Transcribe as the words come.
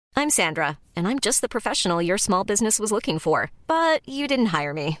I'm Sandra, and I'm just the professional your small business was looking for. But you didn't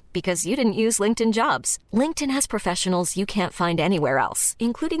hire me because you didn't use LinkedIn Jobs. LinkedIn has professionals you can't find anywhere else,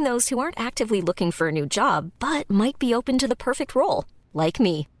 including those who aren't actively looking for a new job, but might be open to the perfect role, like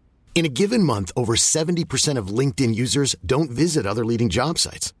me. In a given month, over 70% of LinkedIn users don't visit other leading job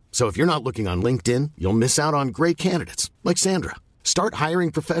sites. So if you're not looking on LinkedIn, you'll miss out on great candidates like Sandra. Start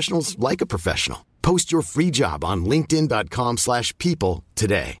hiring professionals like a professional. Post your free job on linkedin.com/people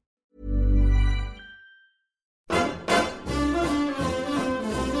today.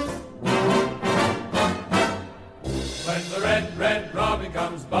 When the red, red robin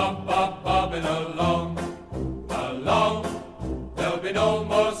comes bobbing along, there'll be no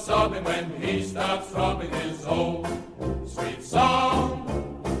more sobbing when he starts throbbing his old sweet song.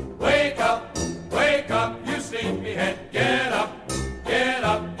 Wake up, you sleepyhead, get up, get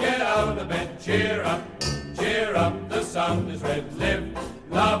out of bed, cheer up, the sun is red, live,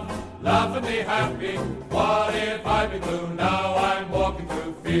 love and be happy. What if I be blue? Now I'm walking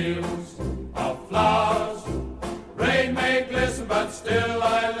through fields of flowers. Rain may glisten, but still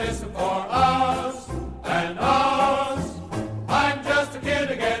I listen for hours and hours. I'm just a kid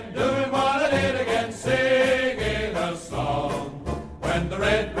again, doing what I did again, singing a song. When the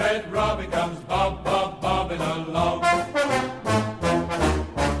red, red robin comes bobbing along.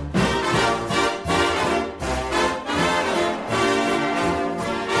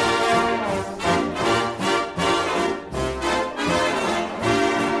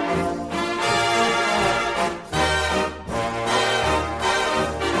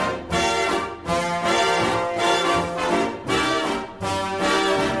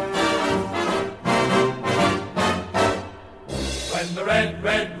 When the red,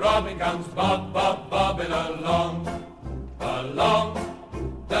 red robin comes bobbing along.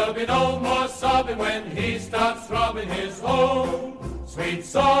 There'll be no more sobbing when he starts throbbing his whole sweet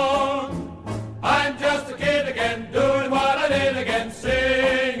song. I'm just a kid again, doing what I did again,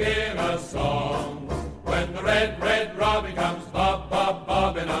 singing a song. When the red, red robin comes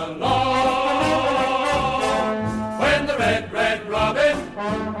bobbing along. When the red, red robin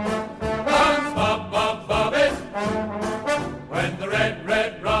comes bobbing. When the red,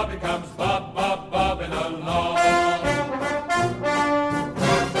 red robin comes bobbing along.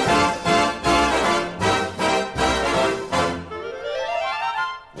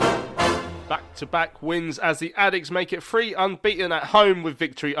 Back-to-back wins as the Addicts make it 3 unbeaten at home with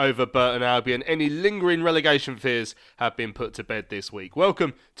victory over Burton Albion. Any lingering relegation fears have been put to bed this week.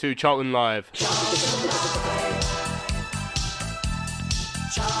 Welcome to Charlton Live.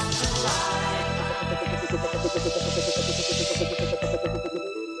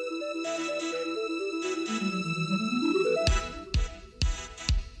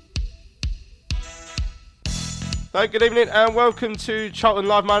 Hello, good evening and welcome to Charlton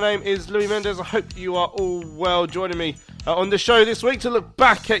Live. My name is Louis Mendes. I hope you are all well. Joining me on the show this week to look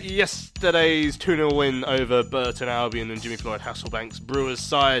back at yesterday's 2-0 win over Burton Albion and Jimmy Floyd Hasselbank's Brewers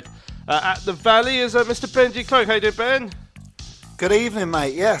side at the Valley is Mr. Benji Cloak. How you doing, Ben? Good evening,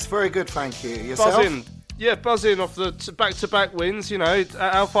 mate. Yes, very good, thank you. Yourself? Buzzing off the back-to-back wins. You know,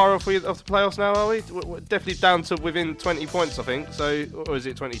 how far off the playoffs now are we? We're definitely down to within 20 points, I think. So, or is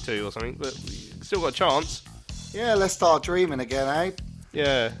it 22 or something? But we still got a chance. Yeah, let's start dreaming again, eh?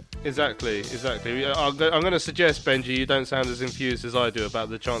 Yeah, exactly. I'm going to suggest, Benji, you don't sound as infused as I do about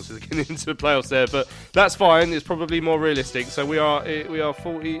the chances of getting into the playoffs there, but that's fine. It's probably more realistic. So we are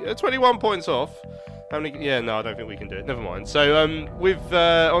 21 points off. How many? Yeah, no, I don't think we can do it. Never mind. So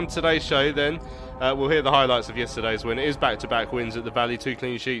on today's show, then we'll hear the highlights of yesterday's win. It is back-to-back wins at the Valley, 2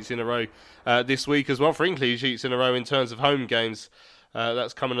 clean sheets in a row this week as well, 3 clean sheets in a row in terms of home games.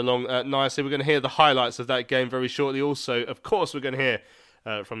 That's coming along nicely. We're going to hear the highlights of that game very shortly. Also, of course, we're going to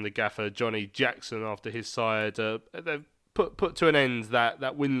hear from the gaffer, Johnny Jackson, after his side they've put to an end that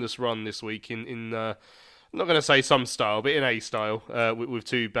winless run this week in I'm not going to say some style, but in a style, with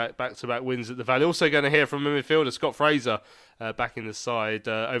 2 back-to-back wins at the Valley. Also going to hear from midfielder Scott Fraser, back in the side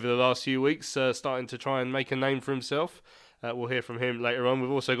over the last few weeks, starting to try and make a name for himself. We'll hear from him later on. We've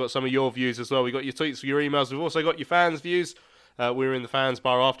also got some of your views as well. We've got your tweets, your emails. We've also got your fans' views. We were in the fans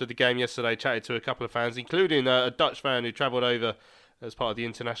bar after the game yesterday, chatted to a couple of fans, including a Dutch fan who travelled over as part of the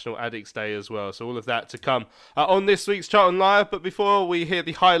International Addicts Day as well. So all of that to come on this week's Charlton Live. But before we hear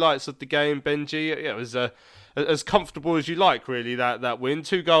the highlights of the game, Benji, it was as comfortable as you like, really, that win.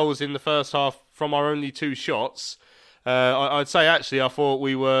 2 goals in the first half from our only 2 shots. I'd say, actually, I thought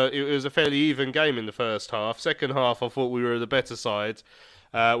it was a fairly even game in the first half. Second half, I thought we were the better side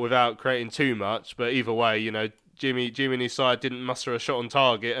without creating too much. But either way, you know, Jimmy and his side didn't muster a shot on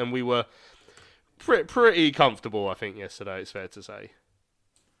target, and we were pretty comfortable, I think, yesterday, it's fair to say.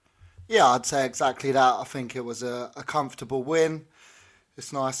 Yeah, I'd say exactly that. I think it was a comfortable win.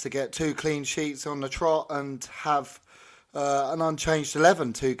 It's nice to get 2 clean sheets on the trot and have an unchanged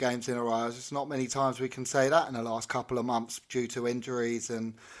 11 2 games in a row. There's not many times we can say that in the last couple of months due to injuries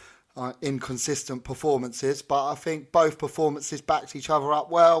and inconsistent performances. But I think both performances backed each other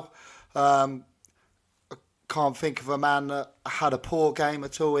up well. I can't think of a man that had a poor game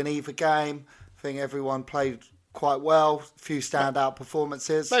at all in either game. I think everyone played quite well. A few standout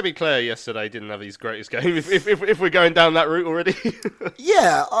performances. Maybe Claire yesterday didn't have his greatest game, if we're going down that route already.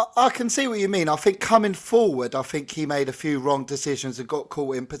 Yeah, I can see what you mean. I think coming forward, I think he made a few wrong decisions and got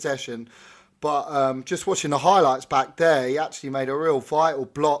caught in possession. But just watching the highlights back there, he actually made a real vital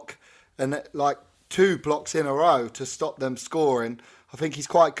block and 2 blocks in a row to stop them scoring. I think he's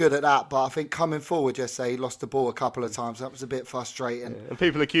quite good at that, but I think coming forward yesterday, he lost the ball a couple of times. That was a bit frustrating. Yeah. And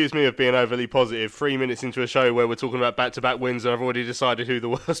people accuse me of being overly positive. 3 minutes into a show where we're talking about back-to-back wins, and I've already decided who the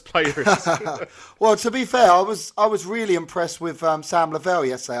worst player is. Well, to be fair, I was really impressed with Sam Lavelle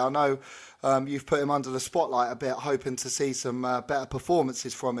yesterday. I know you've put him under the spotlight a bit, hoping to see some better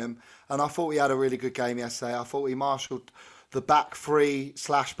performances from him. And I thought he had a really good game yesterday. I thought he marshalled the back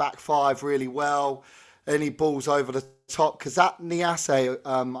 3/back 5 really well. Any balls over the top, because that Niasse,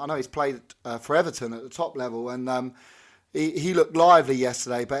 I know he's played for Everton at the top level, and he looked lively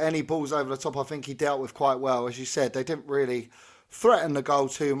yesterday, but any balls over the top I think he dealt with quite well. As you said, they didn't really threaten the goal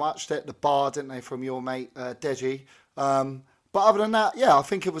too much. They hit the bar, didn't they, from your mate Deji. But other than that, yeah, I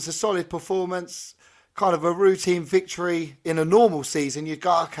think it was a solid performance, kind of a routine victory. In a normal season you'd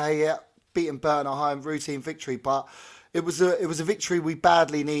go, okay, yeah, beating Burton at home, routine victory, but it was a victory we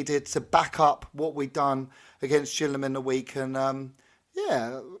badly needed to back up what we'd done against Gillingham in the week. And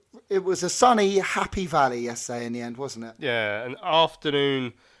yeah, it was a sunny, happy Valley yesterday in the end, wasn't it? Yeah, an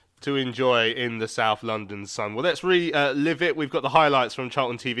afternoon to enjoy in the South London sun. Well, let's relive it. We've got the highlights from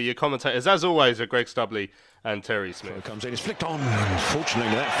Charlton TV. Your commentators, as always, are Greg Stubley and Terry Smith. So it comes in, it's flicked on.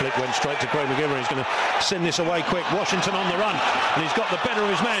 Unfortunately, that flick went straight to Craig McGilvery. He's going to send this away quick. Washington on the run, and he's got the better of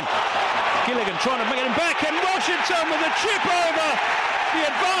his man. Gilligan trying to get him back, and Washington with a chip over the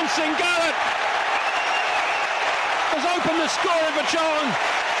advancing Garrett has opened the scoring for Charlton.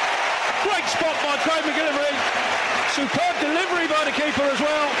 Great spot by Craig McGillivray. Superb delivery by the keeper as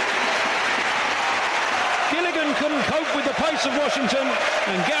well. Gilligan couldn't cope with the pace of Washington,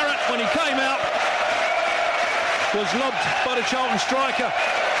 and Garrett, when he came out, was lobbed by the Charlton striker.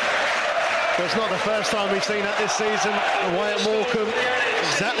 Well, it's not the first time we've seen that this season away at Morecambe.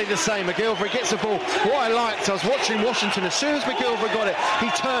 Exactly the same. McGillivray gets the ball. What I liked, I was watching Washington. As soon as McGillivray got it,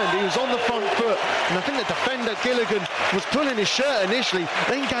 he turned. He was on the front foot. And I think the defender, Gilligan, was pulling his shirt initially,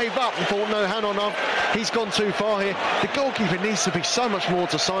 then gave up and thought, no, hang on, he's gone too far here. The goalkeeper needs to be so much more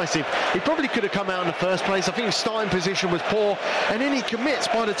decisive. He probably could have come out in the first place. I think his starting position was poor. And then he commits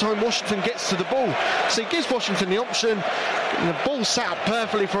by the time Washington gets to the ball. So he gives Washington the option. And the ball sat up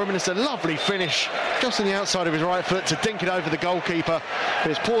perfectly for him, and it's a lovely finish just on the outside of his right foot to dink it over the goalkeeper.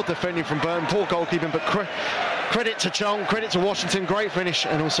 It's poor defending from Burton, poor goalkeeping, but credit to Charlton, credit to Washington, great finish,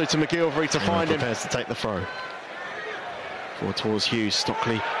 and also to McGillivray to find him. Prepares to take the throw. Forward towards Hughes,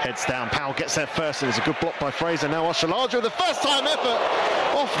 Stockley heads down, Powell gets there first, and there's a good block by Fraser. Now Oshalaja with the first time effort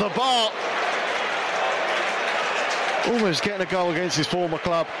off the bar. Almost getting a goal against his former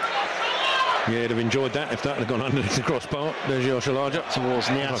club. Yeah, he'd have enjoyed that if that had gone underneath the crossbar. There's Oshalaja. Towards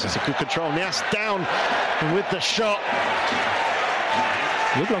Niasse, it's a good control. Niasse down with the shot.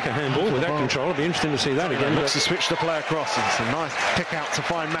 Looked like a handball with that control. It'd be interesting to see that again. Looks to switch the play across. It's a nice pick out to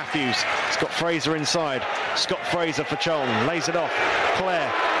find Matthews. He's got Fraser inside. Scott Fraser for Charlton. Lays it off.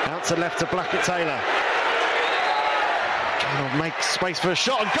 Clare out to left to Blackett Taylor. Trying to make space for a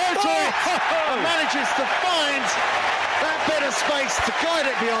shot and go to it. And manages to find that bit of space to guide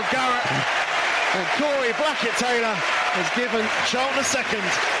it beyond Garrett. And Corey Blackett Taylor has given Charlton a second.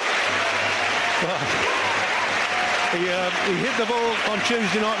 He hit the ball on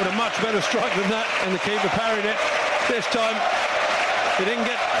Tuesday night with a much better strike than that, and the keeper parried it. This time, he didn't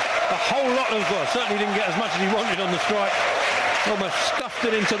get a whole lot of, well, certainly didn't get as much as he wanted on the strike. Almost stuffed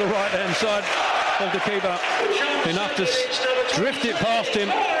it into the right-hand side of the keeper. Enough to drift it past him.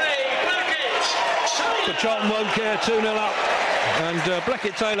 But Charlton won't care, 2-0 up. And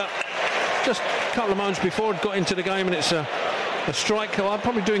Blackett Taylor, just a couple of moments before, had got into the game, and it's a strike. I'm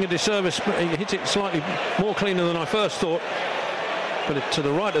probably doing a disservice, but he hit it slightly more cleaner than I first thought. But to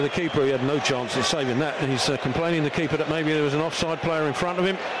the right of the keeper, he had no chance of saving that. And he's complaining, the keeper, that maybe there was an offside player in front of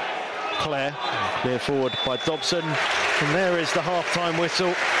him. Clare, near forward by Dobson. And there is the half-time whistle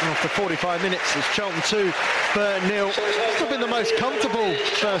after 45 minutes. It's Charlton 2, Burton 0. Still been the most comfortable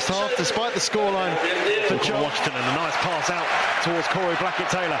first half, despite the scoreline for Charlton. Washington, and a nice pass out towards Corey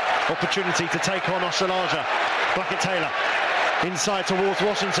Blackett-Taylor. Opportunity to take on Oshilaja. Blackett-Taylor inside towards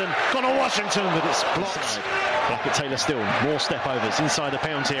Washington. Gone on Washington, but it's blocked. Blackett-Taylor still, more step-overs inside the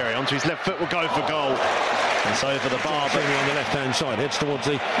penalty area. Onto his left foot, will go for goal. It's over the bar. Jamie on the left-hand side, heads towards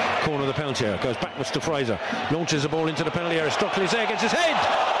the corner of the penalty area, goes backwards to Fraser, launches the ball into the penalty area. Stockley's there, gets his head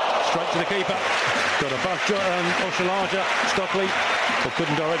straight to the keeper. Got a buff, Oshilaja. Stockley, but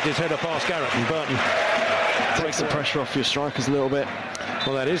couldn't direct his header past Garrett, and Burton Takes the pressure off your strikers a little bit.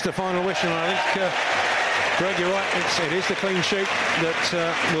 Well, that is the final whistle, and I think, Greg, you're right. It is the clean sheet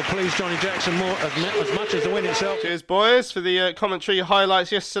that will please Johnny Jackson more as much as the win itself. Cheers, boys, for the commentary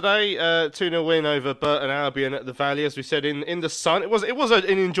highlights yesterday. 2-0 win over Burton Albion at the Valley, as we said, in the sun. It was an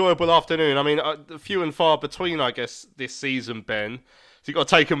enjoyable afternoon. I mean, few and far between, I guess, this season, Ben. So you've got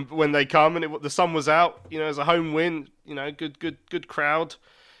to take them when they come, and the sun was out. You know, as a home win, you know, good crowd.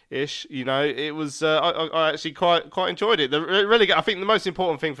 Ish, you know, it was. I actually quite enjoyed it. I think the most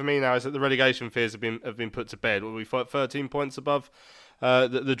important thing for me now is that the relegation fears have been put to bed. We fought 13 points above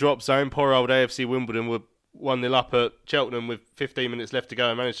the drop zone. Poor old AFC Wimbledon were 1-0 up at Cheltenham with 15 minutes left to go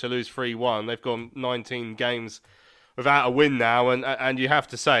and managed to lose 3-1. They've gone 19 games without a win now, and you have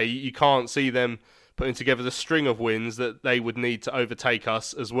to say you can't see them putting together the string of wins that they would need to overtake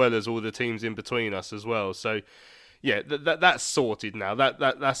us, as well as all the teams in between us as well. So. Yeah, that's sorted now.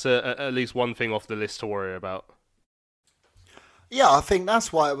 That's at least one thing off the list to worry about. Yeah, I think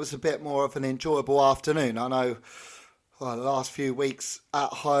that's why it was a bit more of an enjoyable afternoon. I know the last few weeks at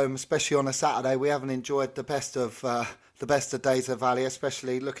home, especially on a Saturday, we haven't enjoyed the best of days at Valley,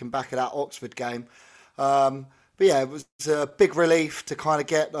 especially looking back at that Oxford game. But yeah, it was a big relief to kind of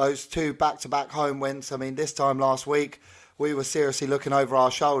get those two back-to-back home wins. I mean, this time last week, we were seriously looking over our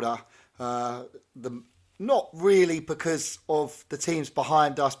shoulder. Not really because of the teams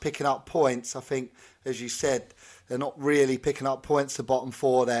behind us picking up points. I think, as you said, they're not really picking up points, the bottom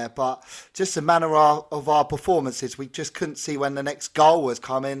four there. But just the manner of our performances, we just couldn't see when the next goal was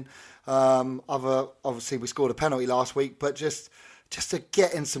coming. Obviously, we scored a penalty last week, but just to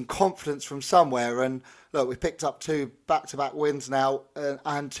get in some confidence from somewhere. And look, we picked up two back-to-back wins now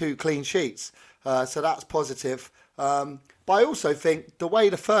and two clean sheets. So that's positive. But I also think the way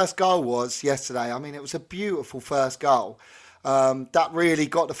the first goal was yesterday, I mean, it was a beautiful first goal. That really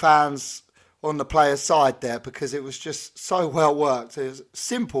got the fans on the players' side there because it was just so well worked. It was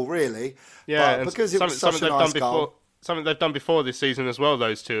simple, really. Yeah, but because it was such a nice goal. Something they've done before this season as well,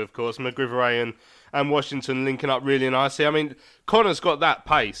 those two, of course, McGrivray and Washington linking up really nicely. I mean, Connor's got that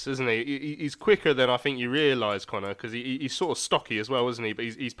pace, isn't he? He's quicker than I think you realise, Connor, because he's sort of stocky as well, isn't he? But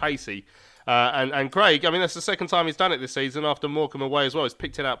he's pacey. And Craig, I mean, that's the second time he's done it this season after Morecambe away as well. He's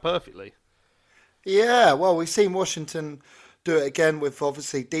picked it out perfectly. Yeah, well, we've seen Washington do it again with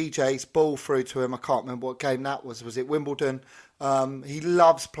obviously DJ's ball through to him. I can't remember what game that was. Was it Wimbledon? He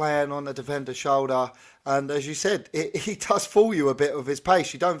loves playing on the defender's shoulder. And as you said, he does fool you a bit with his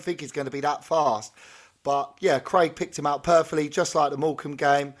pace. You don't think he's going to be that fast. But yeah, Craig picked him out perfectly, just like the Morecambe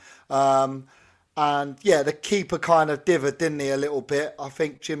game. And yeah, the keeper kind of dithered, didn't he, a little bit. I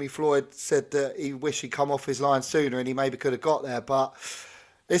think Jimmy Floyd said that he wished he'd come off his line sooner and he maybe could have got there. But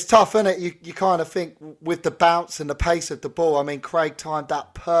it's tough, isn't it? You kind of think with the bounce and the pace of the ball, I mean, Craig timed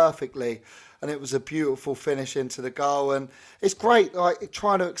that perfectly. And it was a beautiful finish into the goal. And it's great, like,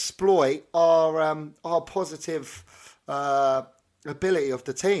 trying to exploit our positive ability of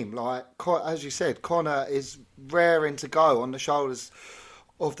the team. Like, as you said, Connor is raring to go on the shoulders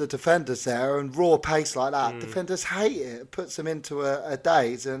of the defenders there, and raw pace like that. Defenders hate it. It puts them into a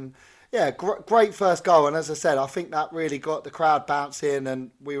daze. And yeah, great first goal. And as I said, I think that really got the crowd bouncing, and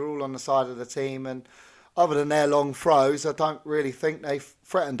we were all on the side of the team. And other than their long throws, I don't really think they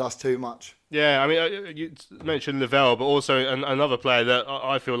threatened us too much. Yeah, I mean, you mentioned Lavelle, but also another player that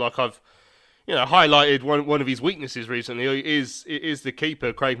I feel like I've, highlighted one of his weaknesses recently is the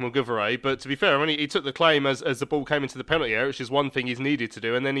keeper, Craig McGivray. But to be fair, he took the claim as the ball came into the penalty area, which is one thing he's needed to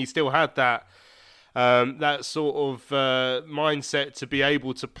do, and then he still had that sort of mindset to be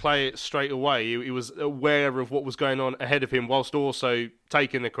able to play it straight away. He was aware of what was going on ahead of him, whilst also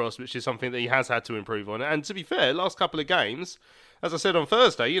taking the cross, which is something that he has had to improve on. And to be fair, last couple of games, as I said on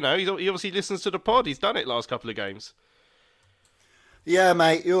Thursday, he obviously listens to the pod. He's done it last couple of games. Yeah,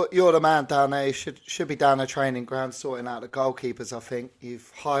 mate, you're the man down there. You should be down the training ground sorting out the goalkeepers. I think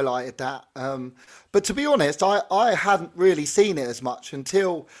you've highlighted that. But to be honest, I hadn't really seen it as much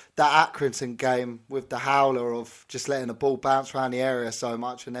until that Accrington game with the howler of just letting the ball bounce around the area so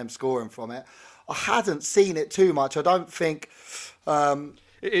much and them scoring from it. I hadn't seen it too much. I don't think.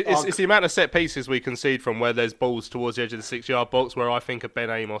 It's the amount of set pieces we concede from where there's balls towards the edge of the 6-yard box where I think a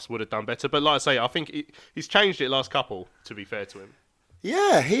Ben Amos would have done better. But like I say, I think he's changed it last couple, to be fair to him.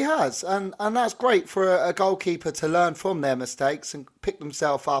 Yeah, he has, and that's great for a goalkeeper to learn from their mistakes and pick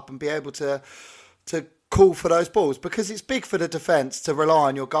themselves up and be able to call for those balls, because it's big for the defence to rely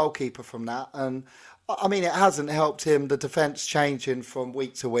on your goalkeeper from that. And I mean, it hasn't helped him, the defence changing from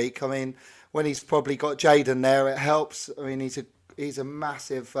week to week. I mean, when he's probably got Jayden there, it helps. I mean, he's a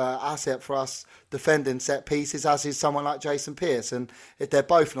massive asset for us defending set pieces, as is someone like Jason Pearce. And if they're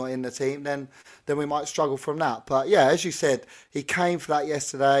both not in the team, then we might struggle from that. But yeah, as you said, he came for that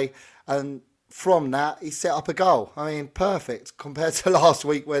yesterday, and from that he set up a goal. I mean, perfect compared to last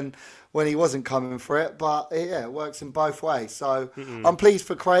week when he wasn't coming for it. But yeah, it works in both ways. So I'm pleased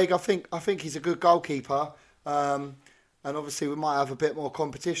for Craig. I think he's a good goalkeeper. And obviously we might have a bit more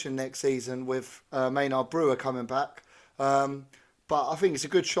competition next season with Maynard Brewer coming back. But I think he's a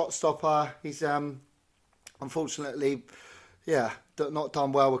good shot stopper. He's unfortunately, not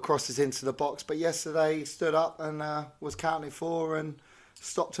done well with crosses into the box. But yesterday he stood up and was counted for and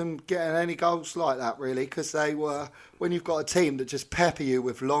stopped him getting any goals like that, really. Because they were, when you've got a team that just pepper you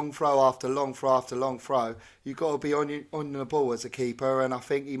with long throw after long throw after long throw, you've got to be on the ball as a keeper. And I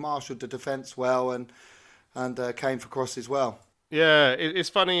think he marshalled the defence well and came for crosses well. Yeah, it's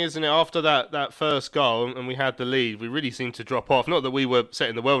funny, isn't it? After that first goal and we had the lead, we really seemed to drop off. Not that we were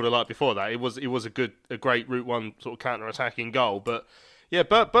setting the world alight before that. It was a great Route 1 sort of counter-attacking goal. But yeah,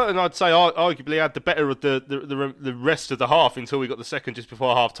 Burton, I'd say, arguably had the better of the rest of the half until we got the second just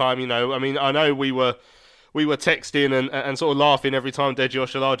before half-time. You know, I mean, I know we were texting and sort of laughing every time Deji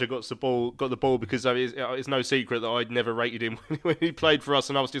Oshalaja got the ball because it's no secret that I'd never rated him when he played for us,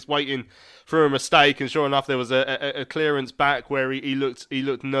 and I was just waiting for a mistake. And sure enough, there was a clearance back where he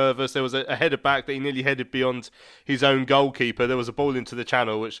looked nervous. There was a header back that he nearly headed beyond his own goalkeeper. There was a ball into the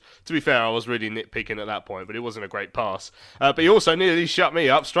channel, which, to be fair, I was really nitpicking at that point, but it wasn't a great pass. But he also nearly shut me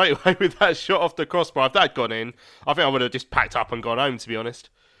up straight away with that shot off the crossbar. If that gone in, I think I would have just packed up and gone home, to be honest.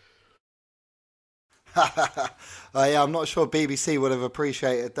 Yeah, I'm not sure BBC would have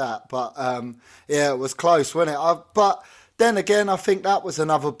appreciated that, but yeah, it was close, wasn't it? But then again, I think that was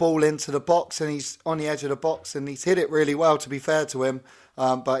another ball into the box, and he's on the edge of the box, and he's hit it really well, to be fair to him.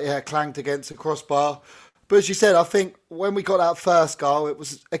 But yeah, clanged against the crossbar. But as you said, I think when we got that first goal, it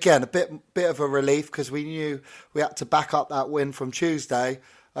was again a bit of a relief because we knew we had to back up that win from Tuesday.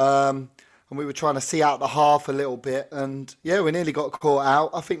 And we were trying to see out the half a little bit, and yeah, we nearly got caught out.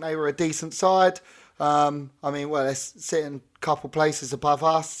 I think they were a decent side. I mean, well, they're sitting a couple places above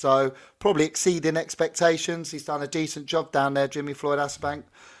us, so probably exceeding expectations. He's done a decent job down there, Jimmy Floyd-Hasselbaink,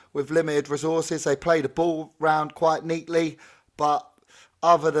 with limited resources. They played the ball round quite neatly, but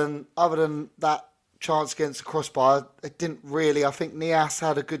other than that chance against the crossbar, it didn't really. I think Niasse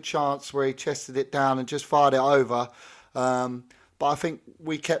had a good chance where he chested it down and just fired it over. But I think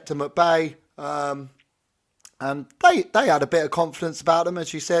we kept him at bay. And they had a bit of confidence about them,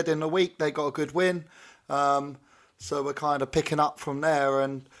 as you said, in the week. They got a good win. So we're kind of picking up from there.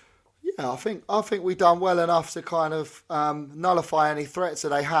 And yeah, I think we've done well enough to kind of nullify any threats that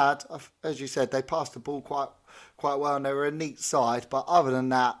they had. As you said, they passed the ball quite well and they were a neat side. But other than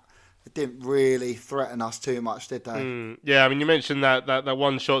that, it didn't really threaten us too much, did they? Yeah, I mean, you mentioned that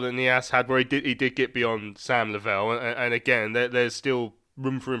one shot that Niasse had where he did get beyond Sam Lavelle. And again, there's still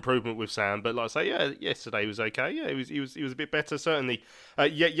room for improvement with Sam, but like I say, yeah, yesterday was okay. Yeah, he was a bit better certainly.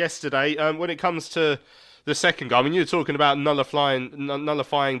 Yesterday, when it comes to the second goal, I mean, you're talking about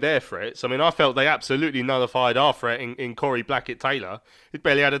nullifying their threats. I mean, I felt they absolutely nullified our threat in Corey Blackett-Taylor. He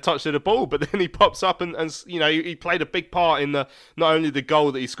barely had a touch of the ball, but then he pops up and you know, he played a big part in not only the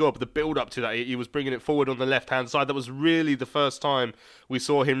goal that he scored, but the build up to that. He was bringing it forward on the left hand side. That was really the first time we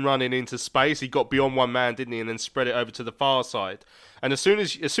saw him running into space. He got beyond one man, didn't he, and then spread it over to the far side. And as soon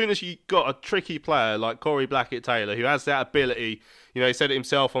as you got a tricky player like Corey Blackett-Taylor, who has that ability, you know, he said it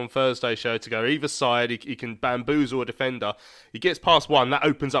himself on Thursday's show, to go either side, he can bamboozle a defender. He gets past one, that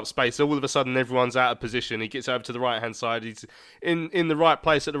opens up space. So all of a sudden, everyone's out of position. He gets over to the right-hand side. He's in the right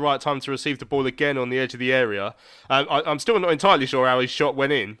place at the right time to receive the ball again on the edge of the area. I'm still not entirely sure how his shot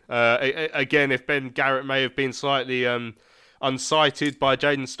went in. Again, if Ben Garrett may have been slightly unsighted by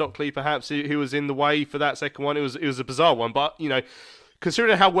Jayden Stockley, perhaps, who was in the way for that second one. It was a bizarre one, but you know,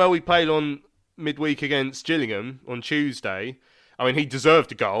 considering how well we played on midweek against Gillingham on Tuesday, I mean, he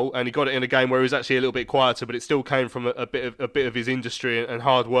deserved a goal, and he got it in a game where he was actually a little bit quieter, but it still came from a bit of his industry and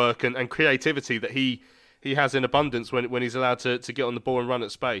hard work and creativity that he has in abundance when he's allowed to get on the ball and run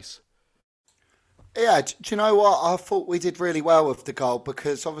at space. Yeah, do you know what? I thought we did really well with the goal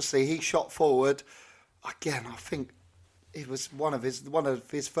because obviously he shot forward. Again, I think it was one of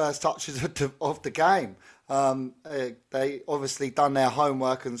his first touches of the game. They obviously done their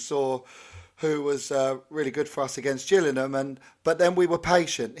homework and saw who was really good for us against Gillingham, but then we were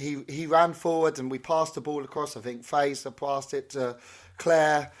patient. He ran forward and we passed the ball across. I think Fraser passed it to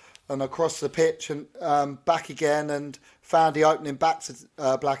Claire and across the pitch and back again, and found the opening back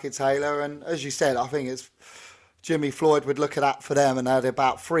to Blackett-Taylor. And as you said, I think it's Jimmy Floyd would look at that for them, and they had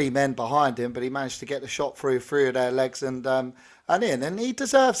about 3 men behind him, but he managed to get the shot through 3 of their legs and in. And he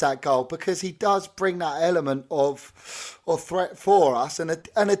deserves that goal because he does bring that element of threat for us and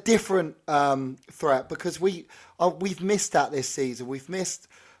a different threat, because we've missed that this season. We've missed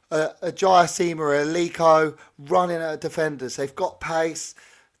a Jayaseema or a Liko running at defenders. They've got pace.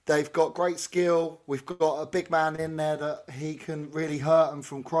 They've got great skill. We've got a big man in there that he can really hurt them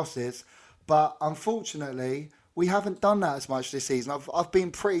from crosses. But unfortunately, we haven't done that as much this season. I've been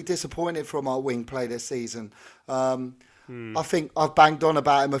pretty disappointed from our wing play this season. I think I've banged on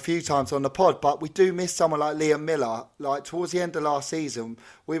about him a few times on the pod, but we do miss someone like Liam Miller. Like towards the end of last season,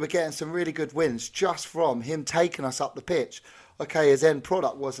 we were getting some really good wins just from him taking us up the pitch. Okay, his end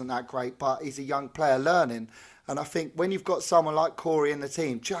product wasn't that great, but he's a young player learning. And I think when you've got someone like Corey in the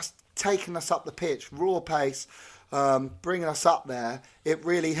team, just taking us up the pitch, raw pace, bringing us up there, it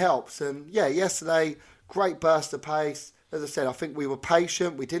really helps. And yeah, yesterday, great burst of pace. As I said, I think we were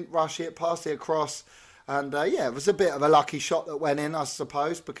patient. We didn't rush it, passed it across. And yeah, it was a bit of a lucky shot that went in, I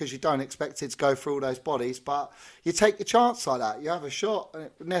suppose, because you don't expect it to go through all those bodies. But you take the chance like that. You have a shot, and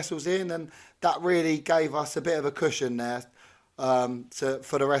it nestles in, and that really gave us a bit of a cushion there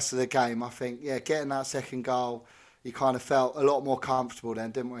for the rest of the game. I think, yeah, getting that second goal, you kind of felt a lot more comfortable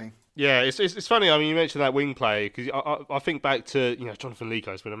then, didn't we? Yeah, it's funny. I mean, you mentioned that wing play because I think back to Jonathan Liko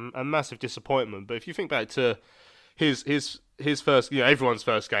has been a massive disappointment. But if you think back to his first, everyone's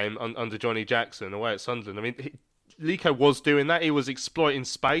first game under Johnny Jackson away at Sunderland, I mean, Liko was doing that. He was exploiting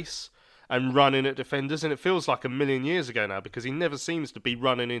space and running at defenders, and it feels like a million years ago now because he never seems to be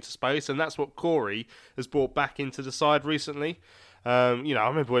running into space, and that's what Corey has brought back into the side recently. I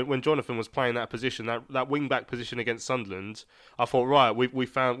remember when Jonathan was playing that position, that wing back position against Sunderland. I thought, right,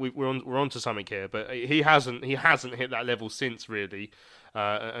 we're onto something here, but he hasn't hit that level since really.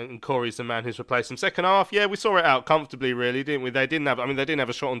 And Corey's the man who's replaced him. Second half, yeah, we saw it out comfortably, really, didn't we? They didn't have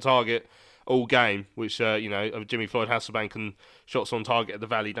a shot on target all game, which Jimmy Floyd Hasselbank and shots on target at the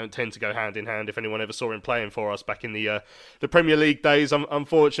Valley don't tend to go hand in hand. If anyone ever saw him playing for us back in the Premier League days,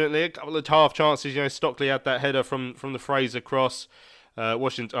 unfortunately, a couple of half chances. Stockley had that header from the Fraser cross.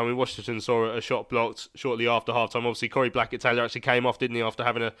 Washington saw a shot blocked shortly after half-time. Obviously, Corey Blackett-Taylor actually came off, didn't he, after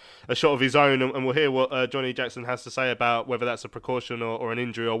having a shot of his own. And we'll hear what Johnny Jackson has to say about whether that's a precaution or an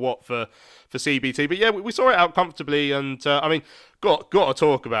injury or what for CBT. But yeah, we saw it out comfortably. And, got to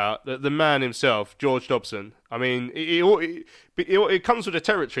talk about the man himself, George Dobson. I mean, it comes with the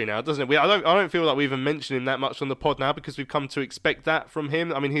territory now, doesn't it? I don't feel like we even mention him that much on the pod now because we've come to expect that from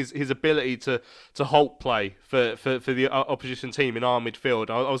him. I mean, his ability to halt play for the opposition team in our midfield.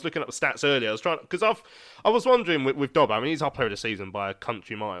 I was looking up the stats earlier. I was wondering with Dob. I mean, he's our player of the season by a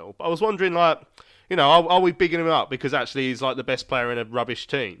country mile. But I was wondering, are we bigging him up because actually he's like the best player in a rubbish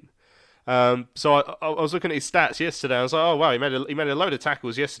team? So I was looking at his stats yesterday. I was like, oh wow, he made a load of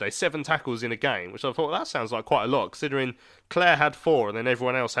tackles yesterday, 7 tackles in a game, which I thought that sounds like quite a lot, considering Claire had 4 and then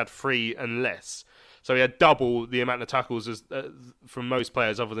everyone else had 3 and less. So he had double the amount of tackles as from most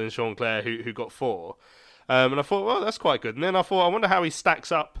players other than Sean Clare, who got 4. And I thought, well, that's quite good. And then I thought, I wonder how he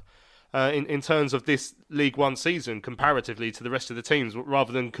stacks up in terms of this League One season comparatively to the rest of the teams,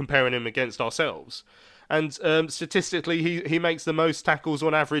 rather than comparing him against ourselves. And statistically, he makes the most tackles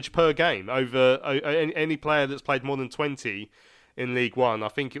on average per game over any player that's played more than 20 in League One. I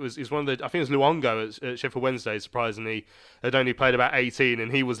think it was Luongo at Sheffield Wednesday, surprisingly, had only played about 18,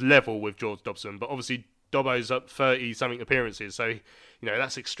 and he was level with George Dobson. But obviously, Dobbo's up 30-something appearances, so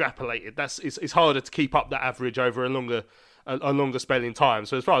that's extrapolated. It's harder to keep up that average over a longer spell in time.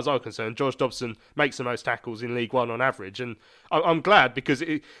 So as far as I'm concerned, George Dobson makes the most tackles in League One on average, and I'm glad because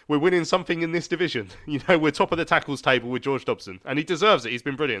we're winning something in this division. We're top of the tackles table with George Dobson, and he deserves it. He's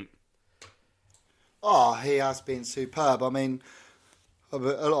been brilliant. Oh, he has been superb. I mean, a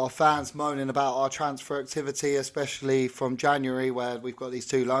lot of fans moaning about our transfer activity, especially from January, where we've got these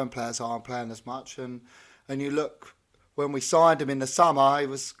 2 loan players that aren't playing as much, and you look when we signed him in the summer, it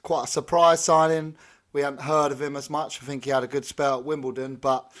was quite a surprise signing. we hadn't heard of him as much. I think he had a good spell at Wimbledon,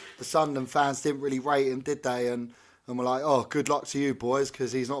 but the Sunderland fans didn't really rate him, did they? And we're like, oh, good luck to you boys,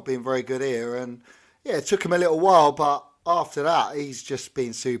 because he's not been very good here. And yeah, it took him a little while, but after that, he's just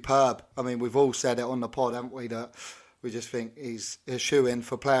been superb. I mean, we've all said it on the pod, haven't we, that we just think he's a shoo-in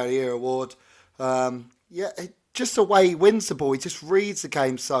for Player of the Year award. Just the way he wins the ball, he just reads the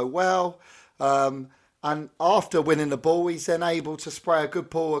game so well. And after winning the ball, he's then able to spray a good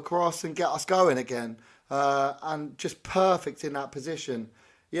ball across and get us going again. And just perfect in that position.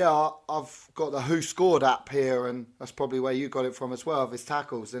 Yeah, I've got the Who Scored app here, and that's probably where you got it from as well, of his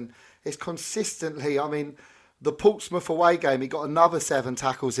tackles. And it's consistently, I mean, the Portsmouth away game, he got another 7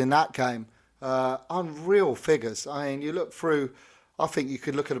 tackles in that game. Unreal figures. I mean, you look through, I think you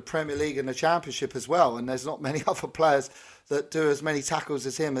could look at the Premier League and the Championship as well, and there's not many other players that do as many tackles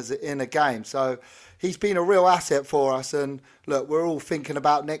as him as in a game. So he's been a real asset for us. And look, we're all thinking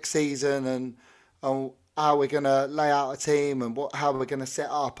about next season and how we're going to lay out a team and how we're going to set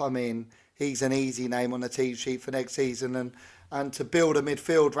up. I mean, he's an easy name on the team sheet for next season. And to build a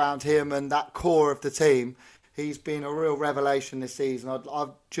midfield around him and that core of the team, he's been a real revelation this season.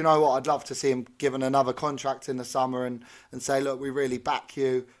 Do you know what? I'd love to see him given another contract in the summer and say, look, we really back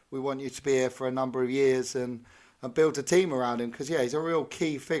you. We want you to be here for a number of years and build a team around him. Because, yeah, he's a real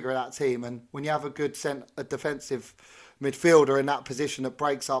key figure of that team. And when you have a good defensive midfielder in that position that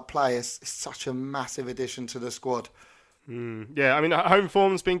breaks up play, it's such a massive addition to the squad. Yeah, I mean, home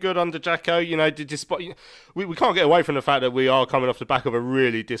form's been good under Jacko. You know, we can't get away from the fact that we are coming off the back of a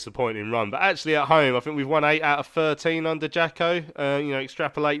really disappointing run. But actually, at home, I think we've won 8 out of 13 under Jacko.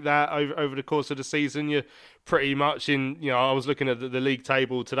 Extrapolate that over the course of the season, you're pretty much in. You know, I was looking at the league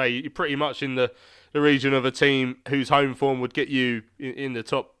table today. You're pretty much in the region of a team whose home form would get you in the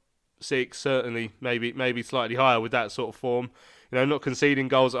top 6, certainly, maybe slightly higher with that sort of form. You know, not conceding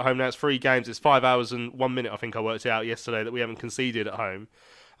goals at home. Now it's 3 games. It's 5 hours and 1 minute, I think I worked it out yesterday, that we haven't conceded at home.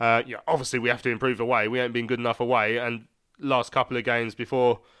 Obviously we have to improve away. We haven't been good enough away. And last couple of games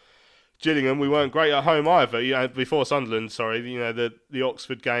before Gillingham, we weren't great at home either. You know, before Sunderland, the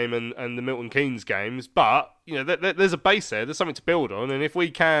Oxford game and the Milton Keynes games. But, you know, there's a base there. There's something to build on. And if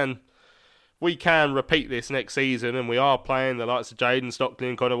we can repeat this next season, and we are playing the likes of Jayden Stockley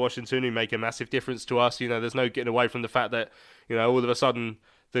and Connor Washington, who make a massive difference to us. You know, there's no getting away from the fact that, you know, all of a sudden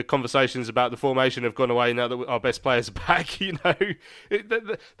the conversations about the formation have gone away now that our best players are back. You know,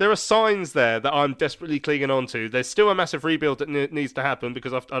 there are signs there that I'm desperately clinging on to. There's still a massive rebuild that needs to happen,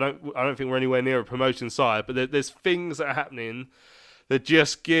 because I don't think we're anywhere near a promotion side. But there's things that are happening that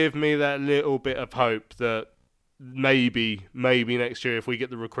just give me that little bit of hope that maybe next year, if we get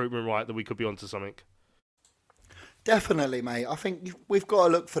the recruitment right, that we could be onto something. Definitely, mate. I think we've got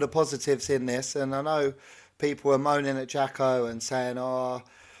to look for the positives in this. And I know people are moaning at Jacko and saying, oh,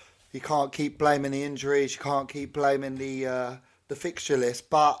 you can't keep blaming the injuries, you can't keep blaming the fixture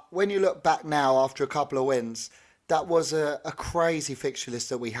list. But when you look back now after a couple of wins, that was a crazy fixture list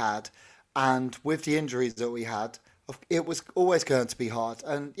that we had. And with the injuries that we had, it was always going to be hard.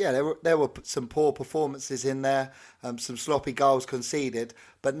 And yeah, there were some poor performances in there, some sloppy goals conceded.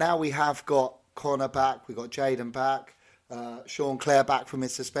 But now we have got Connor back, we've got Jayden back, Sean Clare back from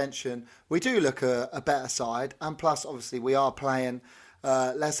his suspension. We do look a better side. And plus, obviously, we are playing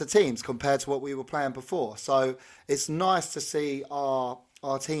lesser teams compared to what we were playing before. So it's nice to see our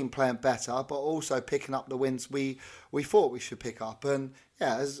team playing better, but also picking up the wins we thought we should pick up. And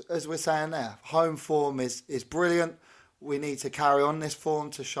yeah, as we're saying there, home form is brilliant. We need to carry on this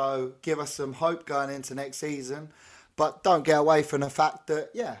form to give us some hope going into next season. But don't get away from the fact that,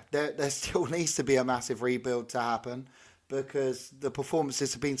 yeah, there still needs to be a massive rebuild to happen, because the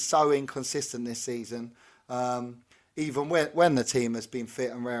performances have been so inconsistent this season, even when the team has been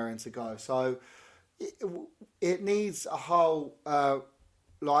fit and raring to go. So it needs a whole...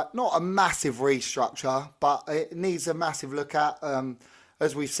 not a massive restructure, but it needs a massive look at,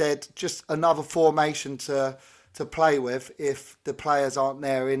 as we've said, just another formation to play with if the players aren't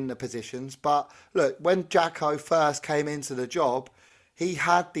there in the positions. But look, when Jacko first came into the job, he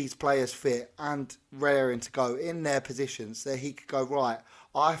had these players fit and raring to go in their positions that he could go, right,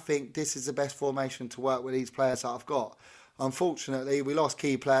 I think this is the best formation to work with these players that I've got. Unfortunately, we lost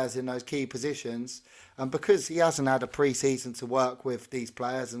key players in those key positions. And because he hasn't had a pre-season to work with these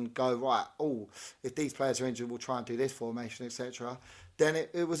players and go, right, if these players are injured, we'll try and do this formation, etc., then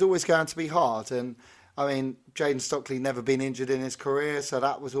it was always going to be hard. And, I mean, Jayden Stockley never been injured in his career, so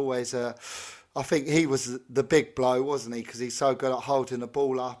that was always I think he was the big blow, wasn't he? Because he's so good at holding the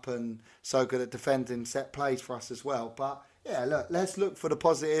ball up and so good at defending set plays for us as well. But, yeah, look, let's look for the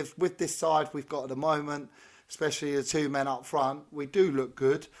positives. With this side we've got at the moment, especially the 2 men up front, we do look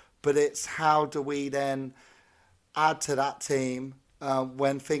good. but it's how do we then add to that team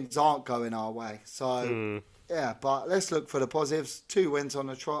when things aren't going our way. So, yeah, but let's look for the positives. 2 wins on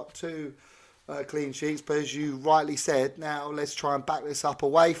the trot, 2 clean sheets. But as you rightly said, now let's try and back this up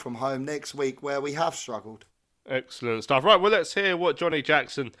away from home next week where we have struggled. Excellent stuff. Right, well, let's hear what Johnny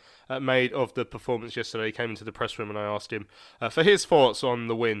Jackson made of the performance yesterday. He came into the press room and I asked him for his thoughts on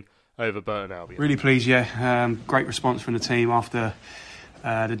the win over Burton Albion. Really pleased, yeah. Great response from the team after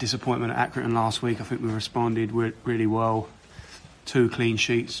the disappointment at Accrington last week. I think we responded really well. 2 clean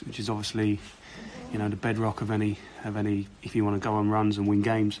sheets, which is obviously, the bedrock of any. If you want to go on runs and win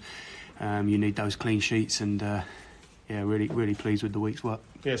games, you need those clean sheets. And really pleased with the week's work.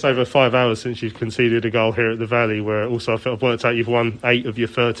 Yeah, it's over 5 hours since you've conceded a goal here at the Valley, where also I've worked out you've won 8 of your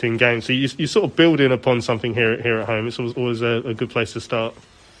 13 games. So you're sort of building upon something here at home. It's always a good place to start.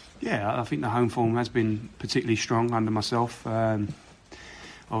 Yeah, I think the home form has been particularly strong under myself.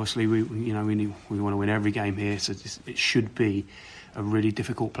 Obviously, we want to win every game here, so it should be a really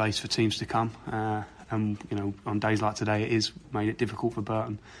difficult place for teams to come. And on days like today, it is made it difficult for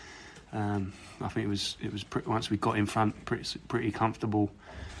Burton. I think it was once we got in front, pretty comfortable.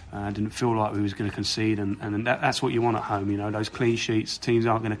 Didn't feel like we was going to concede, and that's what you want at home. Those clean sheets. Teams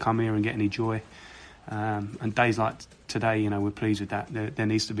aren't going to come here and get any joy. And days like today, we're pleased with that. There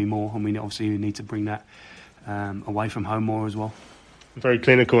needs to be more, and we obviously need to bring that away from home more as well. Very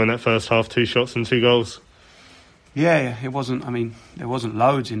clinical in that first half, 2 shots and 2 goals. Yeah, it wasn't. There wasn't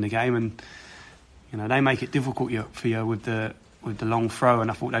loads in the game, and they make it difficult for you with the long throw.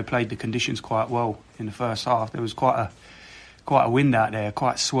 And I thought they played the conditions quite well in the first half. There was quite a wind out there,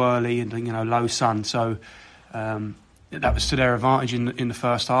 quite swirly, and low sun. So that was to their advantage in the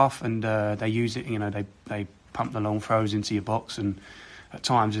first half, and they used it. They pumped the long throws into your box, and at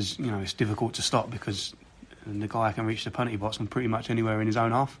times it's difficult to stop because the guy can reach the penalty box from pretty much anywhere in his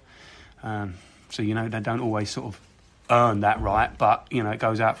own half. So they don't always sort of earn that right, but it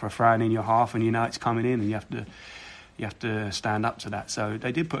goes out for a throw in your half, and it's coming in, and you have to stand up to that. So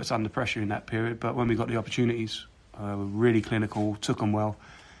they did put us under pressure in that period, but when we got the opportunities, we were really clinical, took them well,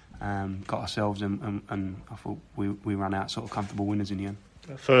 got ourselves, and I thought we ran out sort of comfortable winners in the end.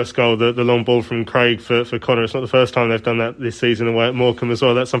 First goal, the long ball from Craig for Connor. It's not the first time they've done that this season away at Morecambe as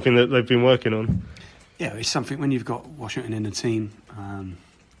well. That's something that they've been working on. Yeah, it's something when you've got Washington in the team.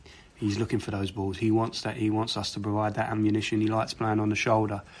 He's looking for those balls. He wants that. He wants us to provide that ammunition. He likes playing on the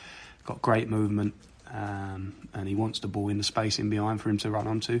shoulder. Got great movement, and he wants the ball in the space in behind for him to run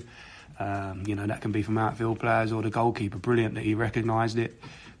onto. That can be from outfield players or the goalkeeper. Brilliant that he recognised it.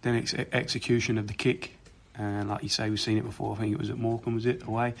 Then execution of the kick. Like you say, we've seen it before. I think it was at Morecambe, was it,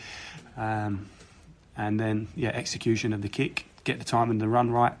 away? And then, execution of the kick. Get the time and the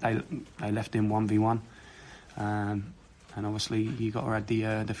run right. They left him 1v1. And obviously you got to add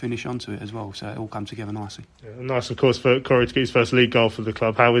the finish onto it as well. So it all comes together nicely. Yeah, nice, of course, for Corey to get his first league goal for the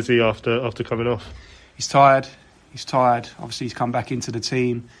club. How is he after coming off? He's tired. Obviously, he's come back into the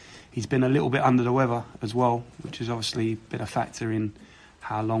team. He's been a little bit under the weather as well, which has obviously been a factor in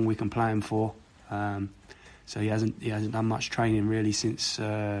how long we can play him for. So he hasn't done much training really since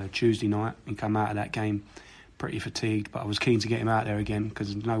Tuesday night. He come out of that game pretty fatigued, but I was keen to get him out there again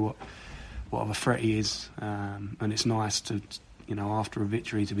because I know what of a threat he is, and it's nice to, after a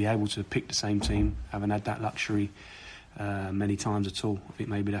victory, to be able to pick the same team. Haven't had that luxury many times at all. I think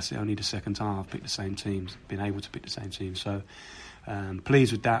maybe that's only the second time I've picked the same teams, been able to pick the same team. So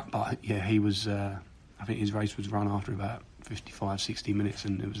pleased with that, but he was. I think his race was run after about 55-60 minutes,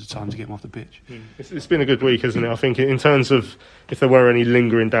 and it was the time to get him off the pitch. It's been a good week, hasn't it? I think in terms of if there were any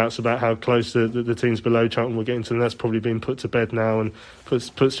lingering doubts about how close the teams below Charlton were getting to them, that's probably been put to bed now and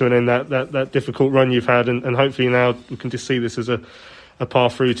puts to an end that difficult run you've had, and hopefully now we can just see this as a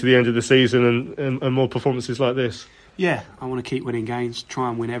path through to the end of the season and more performances like this. Yeah, I want to keep winning games, try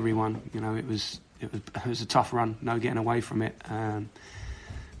and win every one. It was a tough run, no getting away from it.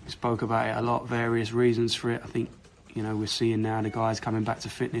 We spoke about it a lot, various reasons for it. I think we're seeing now the guys coming back to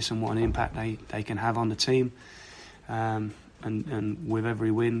fitness and what an impact they can have on the team. And with every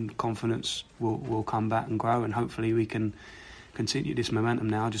win, confidence will come back and grow, and hopefully we can continue this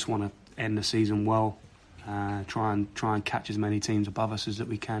momentum now. I just want to end the season well, try and catch as many teams above us as that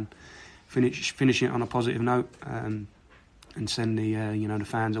we can, finish it on a positive note, and send the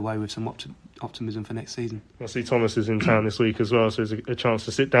fans away with some optimism for next season. I see Thomas is in town this week as well, so there's a chance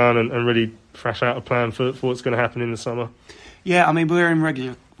to sit down and really thrash out a plan for what's going to happen in the summer. Yeah, we're in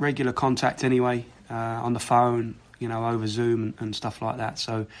regular contact anyway, on the phone, over Zoom and stuff like that.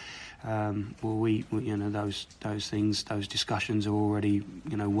 So, those things, those discussions are already,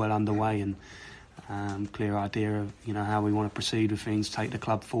 well underway, and clear idea of how we want to proceed with things, take the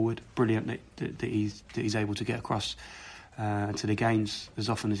club forward. Brilliant that he's able to get across to the games as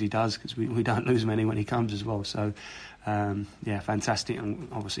often as he does, because we don't lose many when he comes as well. So fantastic, and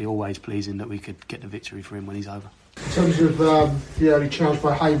obviously always pleasing that we could get the victory for him when he's over. In terms of the early challenge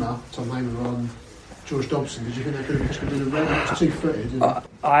by Tom Hamer on George Dobson, did you think that could have been a red? It was 2-footed.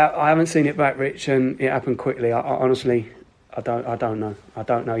 I haven't seen it back, Rich, and it happened quickly. I honestly, I don't know.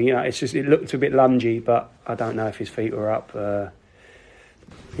 It's just, it looked a bit lungy, but I don't know if his feet were up. I'll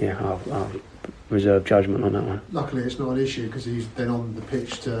reserve judgment on that one. Luckily, it's not an issue because he's then on the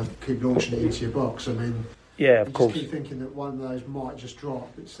pitch to keep launching it into your box. I mean, yeah, of course. Just keep thinking that one of those might just drop.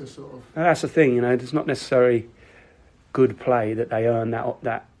 It's a sort of. That's the thing, It's not necessarily good play that they earn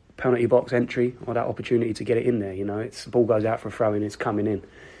that penalty box entry or that opportunity to get it in there. It's the ball goes out for a throw and it's coming in.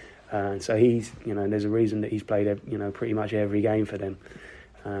 So he's, there's a reason that he's played, pretty much every game for them,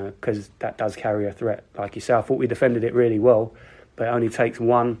 because that does carry a threat. Like you say, I thought we defended it really well, but it only takes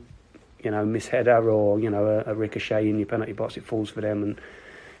one, misheader or a ricochet in your penalty box, it falls for them and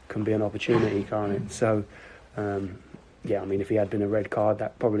can be an opportunity, can't it? So, if he had been a red card,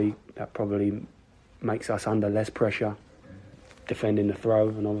 that probably makes us under less pressure defending the throw,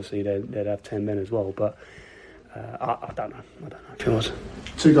 and obviously they'd have 10 men as well. But I don't know if it was.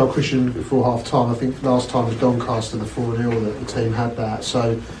 2-goal cushion before half time. I think last time was Doncaster, the 4-0 that the team had that.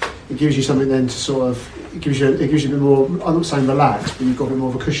 So it gives you something then to sort of, it gives you a bit more, I'm not saying relaxed, but you've got a bit more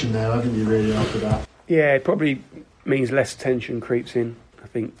of a cushion there, haven't you, really, after that? Yeah, it probably means less tension creeps in. I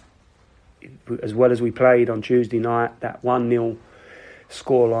think as well as we played on Tuesday night, that 1-0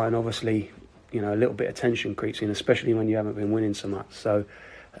 scoreline, obviously, a little bit of tension creeps in, especially when you haven't been winning so much. So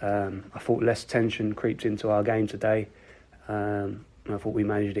I thought less tension creeps into our game today. I thought we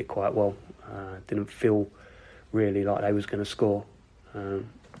managed it quite well. Didn't feel really like they was going to score.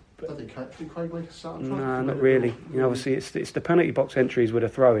 Did Craig make a start? No, not really. Obviously it's the penalty box entries with a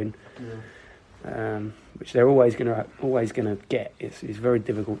throw-in, which they're always going to get. It's very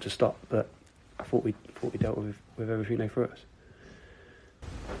difficult to stop. But I thought we dealt with everything they threw at us.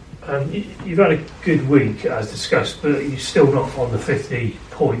 You've had a good week, as discussed, but you're still not on the 50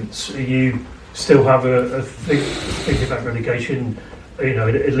 points. You still have a think about relegation, a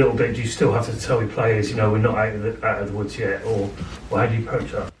little bit. Do you still have to tell your players, we're not out of the woods yet, or how do you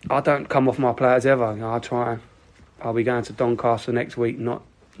approach that? I don't come off my players ever. I'll be going to Doncaster next week, not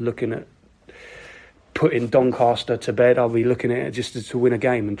looking at putting Doncaster to bed. I'll be looking at it just to win a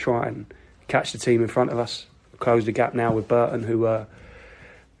game and try and catch the team in front of us. Close the gap now with Burton, who I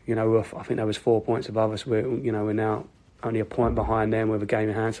think there was 4 points above us. We're now only a point behind them with a game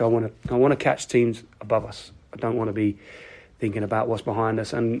in hand. So I want to catch teams above us. I don't want to be thinking about what's behind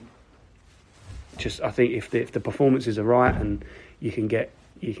us. And just I think if the performances are right and you can get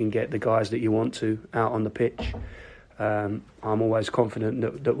the guys that you want to out on the pitch, I'm always confident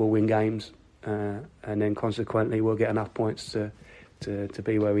that we'll win games, and then consequently we'll get enough points to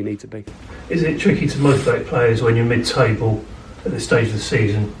be where we need to be. Is it tricky to motivate players when you're mid-table at this stage of the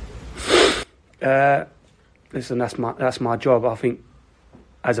season? Listen, that's my job. I think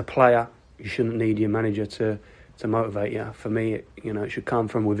as a player, you shouldn't need your manager to motivate you. For me, it should come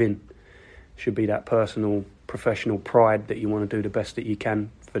from within. It should be that personal, professional pride that you want to do the best that you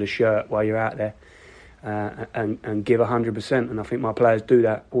can for the shirt while you're out there, and give 100%. And I think my players do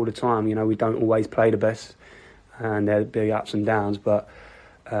that all the time. We don't always play the best, and there'll be ups and downs, but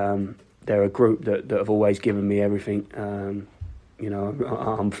they're a group that have always given me everything.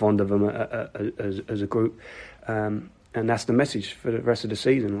 I'm fond of them as a group, and that's the message for the rest of the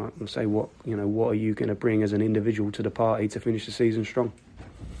season. Like I say, what are you going to bring as an individual to the party to finish the season strong?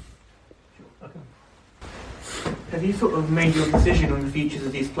 Have you sort of made your decision on the futures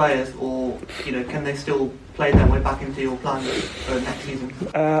of these players, or can they still play their way back into your plans for next season?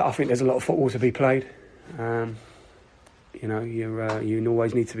 I think there's a lot of football to be played. You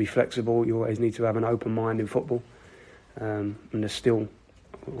always need to be flexible. You always need to have an open mind in football. And there's still,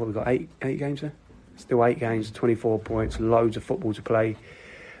 we've got eight games there? Still 8 games, 24 points, loads of football to play.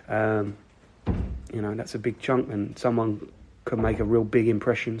 That's a big chunk, and someone could make a real big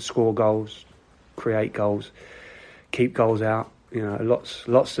impression, score goals, create goals, keep goals out.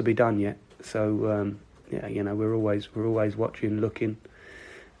 Lots to be done yet. So we're always watching, looking.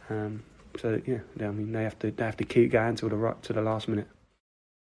 They have to keep going to the last minute.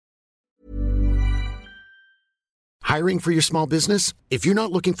 Hiring for your small business? If you're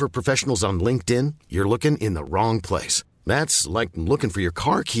not looking for professionals on LinkedIn, you're looking in the wrong place. That's like looking for your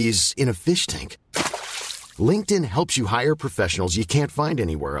car keys in a fish tank. LinkedIn helps you hire professionals you can't find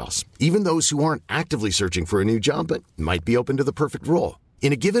anywhere else, even those who aren't actively searching for a new job but might be open to the perfect role.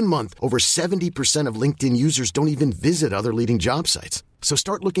 In a given month, over 70% of LinkedIn users don't even visit other leading job sites. So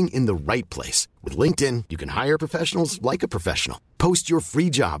start looking in the right place. With LinkedIn, you can hire professionals like a professional. Post your free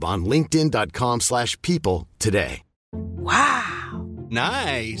job on linkedin.com/people today. Wow.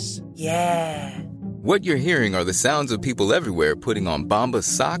 Nice. Yeah. What you're hearing are the sounds of people everywhere putting on Bombas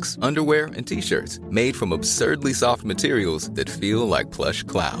socks, underwear, and T-shirts made from absurdly soft materials that feel like plush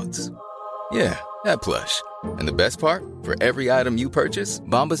clouds. Yeah, that plush. And the best part? For every item you purchase,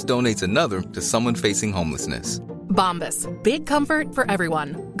 Bombas donates another to someone facing homelessness. Bombas. Big comfort for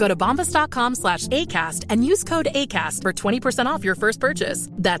everyone. Go to bombas.com/ACAST and use code ACAST for 20% off your first purchase.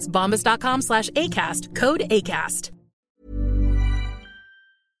 That's bombas.com/ACAST. Code ACAST.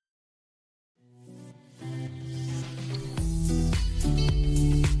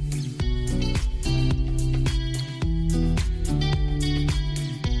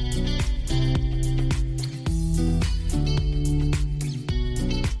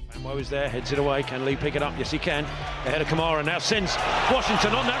 Is there, heads it away. Can Lee pick it up? Yes, he can. Ahead of Kamara now sends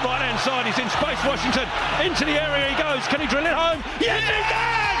Washington on that right hand side. He's in space. Washington into the area he goes. Can he drill it home? Yes, he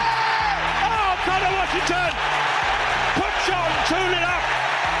can! Oh, Connor Washington! Put Charlton 2-0 up,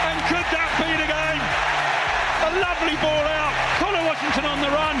 and could that be the game? A lovely ball out. Connor Washington on the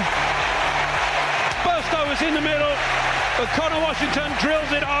run. Burstow was in the middle, but Connor Washington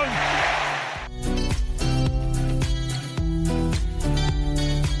drills it home.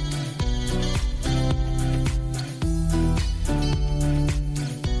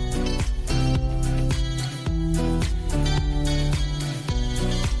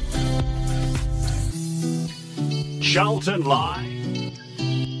 Charlton Live.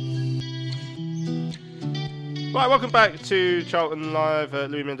 Right, welcome back to Charlton Live.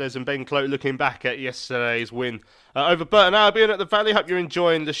 Louis Mendes and Ben Clote looking back at yesterday's win over Burton Albion at the Valley. Hope you're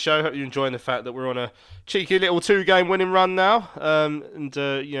enjoying the show. Hope you're enjoying the fact that we're on a cheeky little 2-game winning run now, and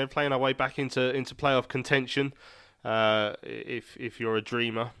playing our way back into playoff contention. If you're a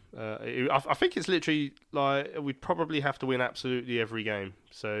dreamer, I think it's literally like we'd probably have to win absolutely every game.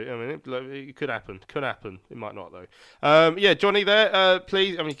 So I mean, it could happen. It might not though. Yeah, Johnny there.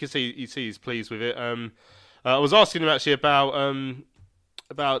 Please. I mean, you see he's pleased with it. I was asking him actually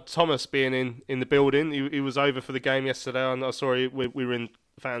about Thomas being in the building. He was over for the game yesterday, and I saw we were in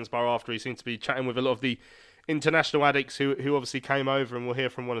fans bar after. He seemed to be chatting with a lot of the international addicts who obviously came over, and we'll hear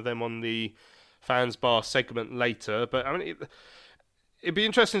from one of them on the fans bar segment later. But I mean, it'd be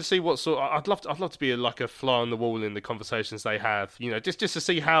interesting to see what sort. I'd love to be like a fly on the wall in the conversations they have. You know, just to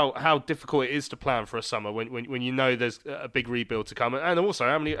see how difficult it is to plan for a summer when you know there's a big rebuild to come, and also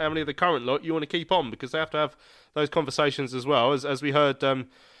how many of the current lot you want to keep on, because they have to have those conversations as well. As we heard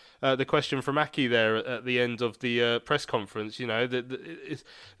the question from Aki there at the end of the press conference. You know,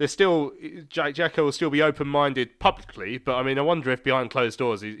 there's still Jacko will still be open-minded publicly, but I mean, I wonder if behind closed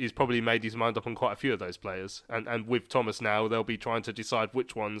doors he's probably made his mind up on quite a few of those players. And with Thomas now, they'll be trying to decide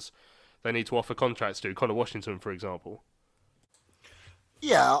which ones they need to offer contracts to. Connor Washington, for example.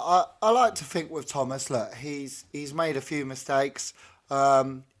 Yeah, I like to think with Thomas, look, he's made a few mistakes.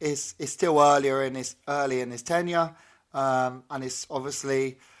 It's still early in his tenure, and it's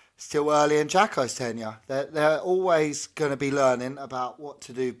obviously still early in Jacko's tenure. They're always going to be learning about what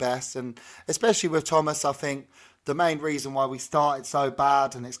to do best, and especially with Thomas, I think the main reason why we started so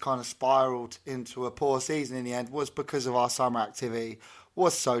bad and it's kind of spiralled into a poor season in the end was because of our summer activity.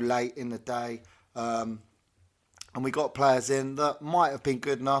 Was so late in the day, and we got players in that might have been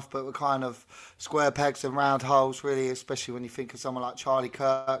good enough, but were kind of square pegs and round holes, really, especially when you think of someone like Charlie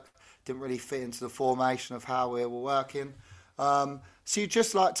Kirk. Didn't really fit into the formation of how we were working. So you'd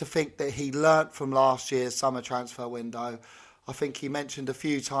just like to think that he learnt from last year's summer transfer window. I think he mentioned a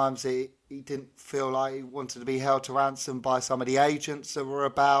few times he didn't feel like he wanted to be held to ransom by some of the agents that were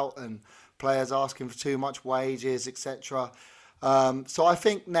about and players asking for too much wages, etc. So I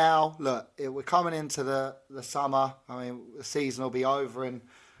think now, look, we're coming into the summer. I mean, the season will be over in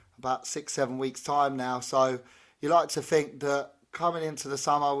about 6-7 weeks' time now. So you like to think that coming into the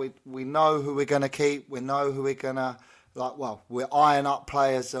summer, we know who we're going to keep. We know who we're going to, we're eyeing up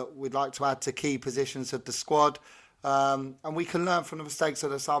players that we'd like to add to key positions of the squad. And we can learn from the mistakes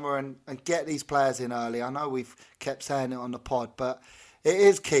of the summer and get these players in early. I know we've kept saying it on the pod, but it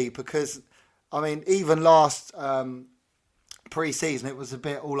is key because, I mean, even last pre-season, it was a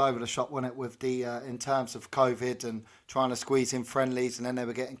bit all over the shop, wasn't it, with the in terms of COVID and trying to squeeze in friendlies, and then they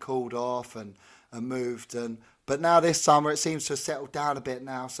were getting called off and moved. But now this summer, it seems to have settled down a bit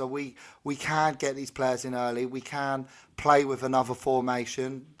now, so we can get these players in early. We can play with another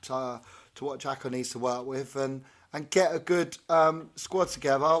formation to what Jacko needs to work with and get a good squad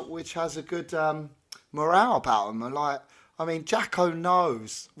together, which has a good morale about them. And I I mean, Jacko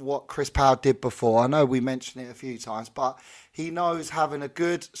knows what Chris Powell did before. I know we mentioned it a few times, but he knows having a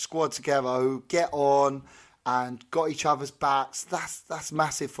good squad together who get on and got each other's backs. That's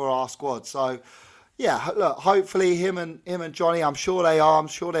massive for our squad. So, yeah, look, hopefully him and Johnny, I'm sure they are. I'm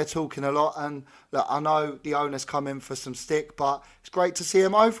sure they're talking a lot. And look, I know the owner's come in for some stick, but it's great to see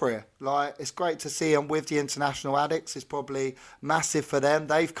him over here. Like, it's great to see him with the international addicts. It's probably massive for them.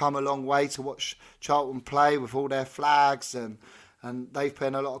 They've come a long way to watch Charlton play with all their flags, and they've put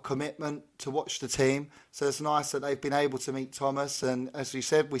in a lot of commitment to watch the team. So it's nice that they've been able to meet Thomas. And as we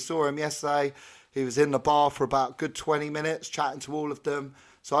said, we saw him yesterday. He was in the bar for about a good 20 minutes chatting to all of them.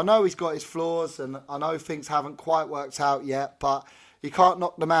 So I know he's got his flaws, and I know things haven't quite worked out yet, but you can't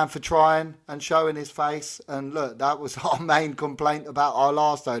knock the man for trying and showing his face. And look, that was our main complaint about our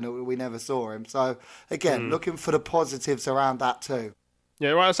last owner. We never saw him. So again, looking for the positives around that too. Yeah,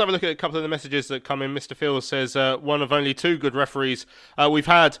 right, let's have a look at a couple of the messages that come in. Mr. Phil says, one of only 2 good referees we've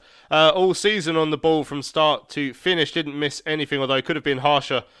had all season on the ball from start to finish. Didn't miss anything, although it could have been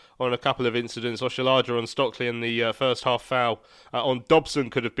harsher on a couple of incidents. Oshalaja on Stockley and the first half foul on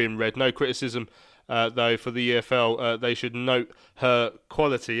Dobson could have been red. No criticism, though, for the EFL. They should note her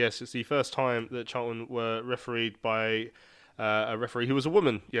quality. Yes, it's the first time that Charlton were refereed by a referee who was a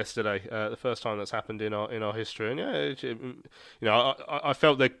woman yesterday. The first time that's happened in our history. And yeah, I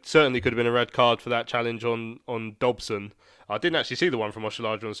felt there certainly could have been a red card for that challenge on Dobson. I didn't actually see the one from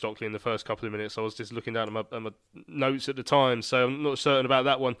Oshalaja and Stockley in the first couple of minutes. I was just looking down at my notes at the time, so I'm not certain about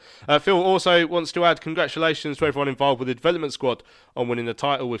that one. Phil also wants to add congratulations to everyone involved with the development squad on winning the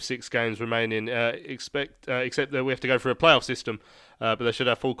title with 6 games remaining. Except that we have to go through a playoff system, but they should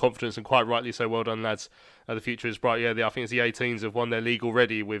have full confidence, and quite rightly so. Well done, lads. The future is bright. Yeah, I think it's the 18s have won their league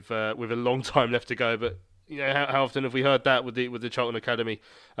already with a long time left to go, but you know, how often have we heard that with the Charlton Academy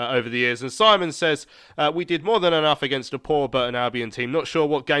over the years? And Simon says, we did more than enough against a poor Burton Albion team. Not sure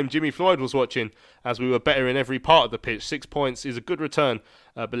what game Jimmy Floyd was watching, as we were better in every part of the pitch. 6 points is a good return,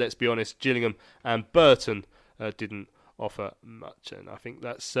 but let's be honest, Gillingham and Burton didn't offer much, and I think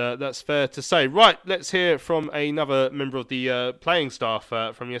that's fair to say. Right, let's hear from another member of the playing staff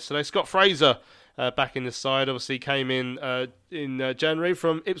from yesterday. Scott Fraser, back in the side, obviously came in January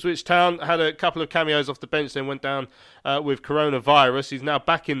from Ipswich Town, had a couple of cameos off the bench, then went down with coronavirus. He's now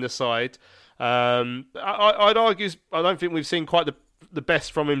back in the side. I'd argue I don't think we've seen quite the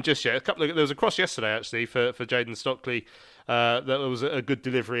best from him just yet. There was a cross yesterday actually for Jayden Stockley. That was a good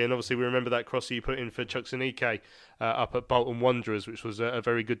delivery, and obviously we remember that cross he put in for Chukwuemeka up at Bolton Wanderers, which was a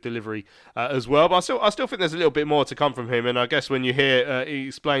very good delivery as well. But I still think there's a little bit more to come from him, and I guess when you hear he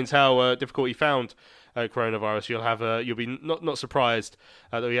explains how difficult he found coronavirus, you'll be not surprised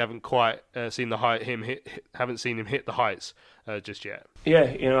that we haven't quite seen haven't seen him hit the heights just yet.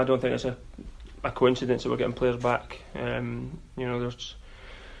 Yeah, I don't think it's a coincidence that we're getting players back. There's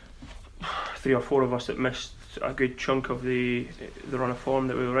 3 or 4 of us that missed a good chunk of the run of form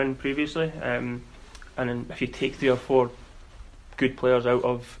that we were in previously, and then if you take 3 or 4 good players out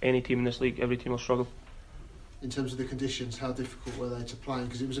of any team in this league, every team will struggle. In terms of the conditions, how difficult were they to play?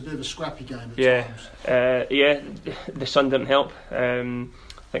 Because it was a bit of a scrappy game at times. The sun didn't help. I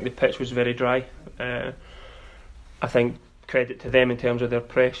think the pitch was very dry. I think credit to them in terms of their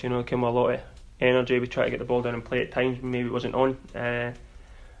press. Came with a lot of energy. We tried to get the ball down and play at times. Maybe it wasn't on.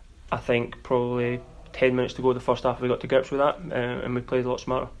 I think probably 10 minutes to go the first half we got to grips with that, and we played a lot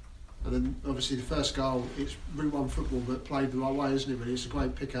smarter. And then obviously the first goal, it's Route 1 football but played the right way, isn't it really? It's a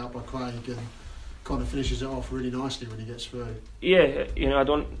great pick out by Craig and kind of finishes it off really nicely when he gets through. Yeah,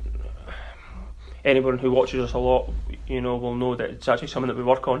 anyone who watches us a lot, will know that it's actually something that we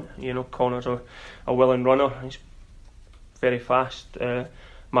work on. Connor's a willing runner, he's very fast.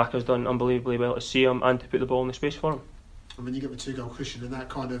 Macca's done unbelievably well to see him and to put the ball in the space for him. And when you get the 2-goal cushion, and that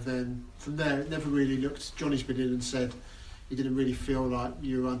kind of then from there it never really looked. Johnny's been in and said he didn't really feel like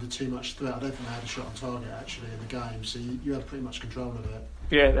you were under too much threat. I don't think they had a shot on target actually in the game, so you had pretty much control of it.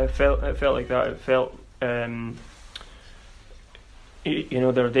 Yeah, it felt like that. It felt they're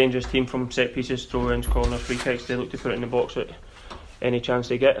a dangerous team from set pieces, throw-ins, corners, free kicks. They look to put it in the box at any chance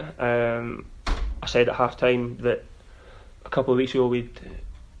they get. I said at half time that a couple of weeks ago we'd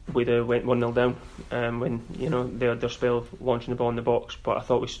went 1-0 down when they had their spell of launching the ball in the box, but I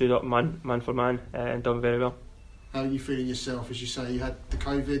thought we stood up man for man and done very well. How are you feeling yourself? As you say, you had the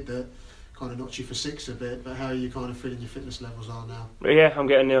COVID that kind of knocked you for 6 a bit, but how are you kind of feeling your fitness levels are now? Yeah, I'm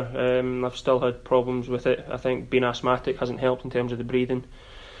getting there. I've still had problems with it. I think being asthmatic hasn't helped in terms of the breathing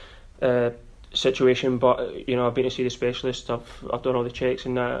situation, but I've been to see the specialist. I've done all the checks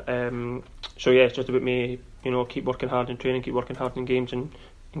and that. So yeah, it's just about me. Keep working hard in training, keep working hard in games, and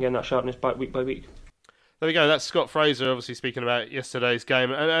getting that sharpness back week by week. There we go. That's Scott Fraser, obviously speaking about yesterday's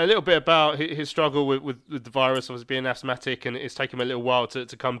game, and a little bit about his struggle with the virus, obviously being asthmatic, and it's taken him a little while to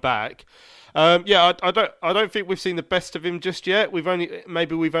come back. I don't think we've seen the best of him just yet. We've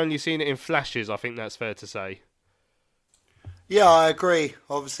only seen it in flashes. I think that's fair to say. Yeah, I agree.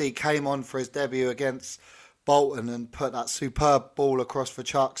 Obviously, he came on for his debut against Bolton and put that superb ball across for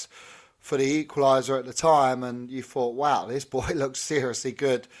Chucks for the equaliser at the time, and you thought, wow, this boy looks seriously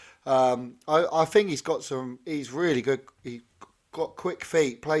good. I think he's really good. He got quick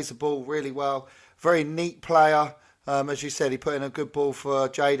feet, plays the ball really well, very neat player. As you said, he put in a good ball for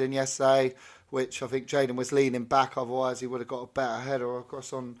Jayden yesterday, which I think Jayden was leaning back, otherwise he would have got a better header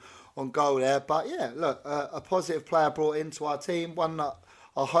across on goal there. But yeah, look, a positive player brought into our team, one that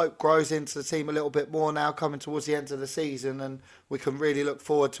I hope grows into the team a little bit more now coming towards the end of the season, and we can really look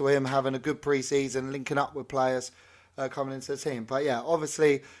forward to him having a good pre-season, linking up with players coming into the team. But yeah,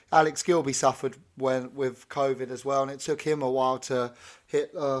 obviously Alex Gilbey suffered with COVID as well, and it took him a while to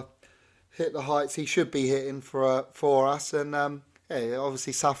hit the heights he should be hitting for us. And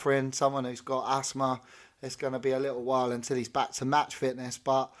obviously suffering, someone who's got asthma, it's going to be a little while until he's back to match fitness.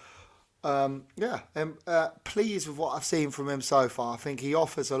 But I'm pleased with what I've seen from him so far. I think he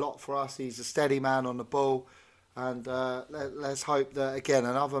offers a lot for us. He's a steady man on the ball. And let's hope that, again,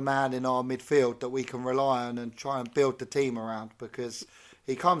 another man in our midfield that we can rely on and try and build the team around, because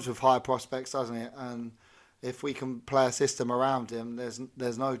he comes with high prospects, doesn't he? And if we can play a system around him,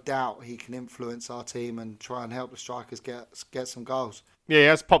 there's no doubt he can influence our team and try and help the strikers get some goals. Yeah, he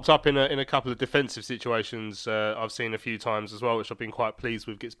has popped up in a couple of defensive situations I've seen a few times as well, which I've been quite pleased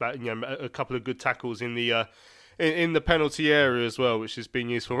with. Gets back, a couple of good tackles in the in the penalty area as well, which has been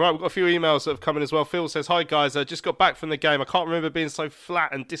useful. Right, we've got a few emails that have come in as well. Phil says, hi guys, I just got back from the game. I can't remember being so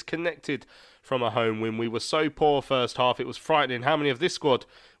flat and disconnected from a home win. We were so poor first half, it was frightening. How many of this squad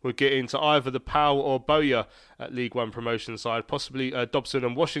would get into either the Powell or Bowyer at League One promotion side, possibly Dobson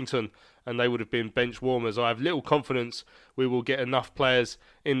and Washington, and they would have been bench warmers. I have little confidence we will get enough players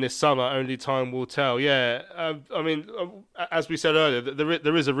in this summer. Only time will tell. Yeah, as we said earlier,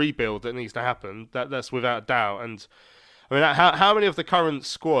 there is a rebuild that needs to happen. That's without doubt. And I mean, how many of the current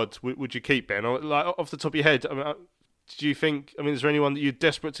squad would you keep, Ben? Like off the top of your head, do you think? I mean, is there anyone that you're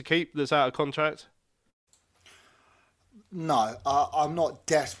desperate to keep that's out of contract? No, I'm not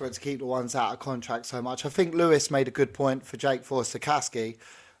desperate to keep the ones out of contract so much. I think Lewis made a good point for Jake Forster-Caskey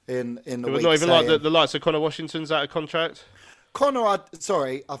in the week. Not even like the likes of Connor Washington's out of contract?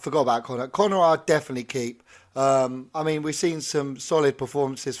 I forgot about Connor. Connor I'd definitely keep. We've seen some solid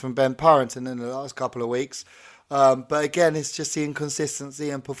performances from Ben Purrington in the last couple of weeks. But again, it's just the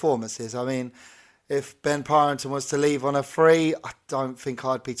inconsistency in performances. I mean, if Ben Purrington was to leave on a free, I don't think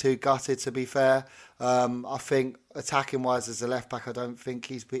I'd be too gutted, to be fair. I think attacking-wise as a left-back, I don't think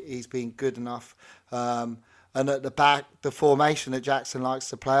he's been good enough. And at the back, the formation that Jackson likes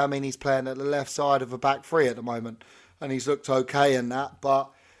to play, I mean, he's playing at the left side of a back three at the moment, and he's looked okay in that, but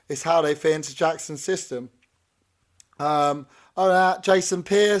it's how they fit into Jackson's system. Jason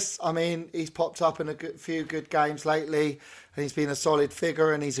Pearce, I mean, he's popped up in a few good games lately, and he's been a solid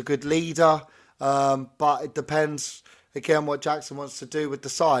figure, and he's a good leader. But it depends, again, what Jackson wants to do with the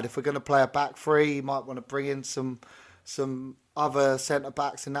side. If we're going to play a back three, he might want to bring in some other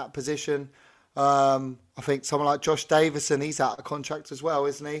centre-backs in that position. I think someone like Josh Davison, he's out of contract as well,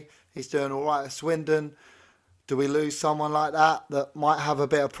 isn't he? He's doing all right at Swindon. Do we lose someone like that might have a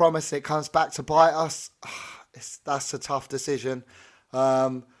bit of promise and it comes back to bite us? That's a tough decision.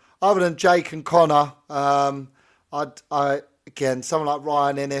 Other than Jake and Connor, again, someone like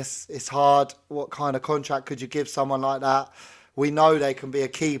Ryan Innes, it's hard. What kind of contract could you give someone like that? We know they can be a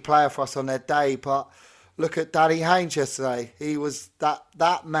key player for us on their day, but look at Danny Haynes yesterday. He was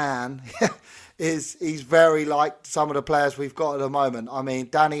that man. He's very like some of the players we've got at the moment. I mean,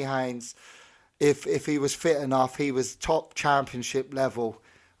 Danny Haynes, if he was fit enough, he was top championship level.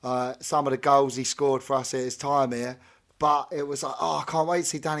 Some of the goals he scored for us at his time here, but it was like, I can't wait to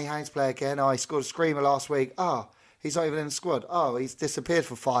see Danny Haynes play again. He scored a screamer last week. He's not even in the squad. He's disappeared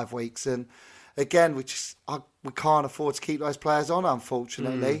for 5 weeks. And again, we can't afford to keep those players on,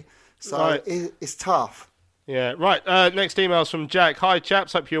 unfortunately. So right. It's tough. Yeah, right. Next email's from Jack. Hi,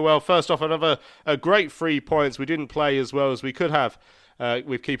 chaps. Hope you're well. First off, a great 3 points. We didn't play as well as we could have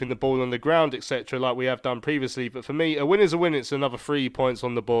with keeping the ball on the ground, etc., like we have done previously. But for me, a win is a win. It's another 3 points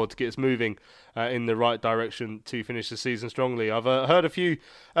on the board to get us moving in the right direction to finish the season strongly. I've heard a few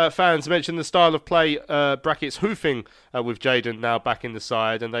fans mention the style of play, brackets hoofing, with Jayden now back in the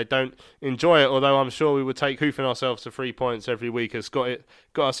side, and they don't enjoy it, although I'm sure we would take hoofing ourselves to 3 points every week has got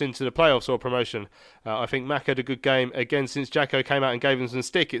us into the playoffs or promotion. I think Mac had a good game again since Jacko came out and gave him some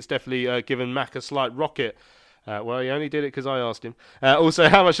stick. It's definitely given Mac a slight rocket. Well, he only did it because I asked him. Also,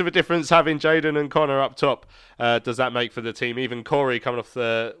 how much of a difference having Jayden and Connor up top does that make for the team? Even Corey coming off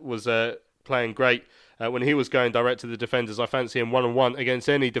was playing great. When he was going direct to the defenders, I fancy him one-on-one against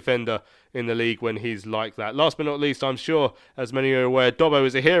any defender in the league when he's like that. Last but not least, I'm sure, as many are aware, Dobbo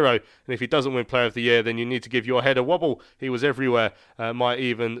is a hero, and if he doesn't win Player of the Year, then you need to give your head a wobble. He was everywhere. Might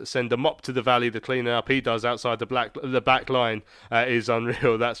even send a mop to the valley. The cleaning up he does outside the back line is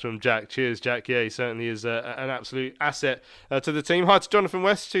unreal. That's from Jack. Cheers, Jack. Yeah, he certainly is an absolute asset to the team. Hi to Jonathan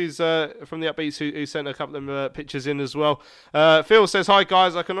West, who's from the Upbeats, who sent a couple of pictures in as well. Phil says, hi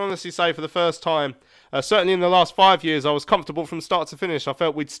guys, I can honestly say for the first time, certainly in the last 5 years, I was comfortable from start to finish. I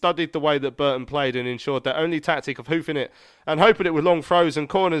felt we'd studied the way that Burton played and ensured their only tactic of hoofing it and hoping it with long throws and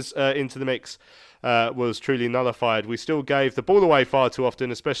corners into the mix was truly nullified. We still gave the ball away far too often,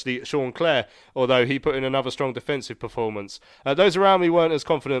 especially Sean Clare, although he put in another strong defensive performance. Those around me weren't as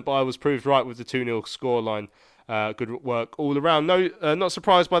confident, but I was proved right with the 2-0 scoreline. Good work all around. Not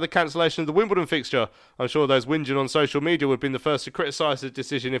surprised by the cancellation of the Wimbledon fixture. I'm sure those whinging on social media would have been the first to criticise the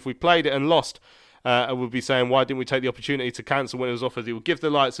decision if we played it and lost. I would be saying, why didn't we take the opportunity to cancel when it was offered? It would give the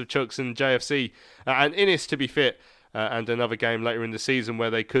likes of Chuks and JFC and Innis to be fit, and another game later in the season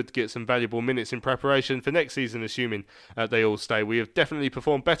where they could get some valuable minutes in preparation for next season, assuming they all stay. We have definitely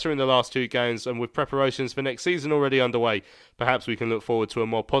performed better in the last 2 games, and with preparations for next season already underway, perhaps we can look forward to a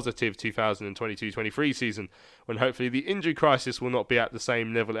more positive 2022-23 season, when hopefully the injury crisis will not be at the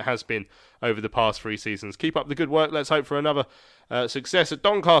same level it has been over the past 3 seasons. Keep up the good work. Let's hope for another success at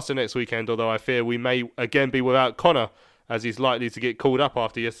Doncaster next weekend, although I fear we may again be without Connor, as he's likely to get called up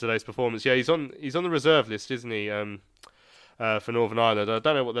after yesterday's performance. Yeah, he's on the reserve list, isn't he? For Northern Ireland. I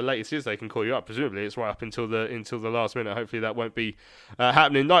don't know what the latest is. They can call you up. Presumably, it's right up until the last minute. Hopefully, that won't be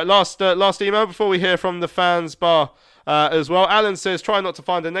happening. Last email before we hear from the fans bar as well. Alan says, try not to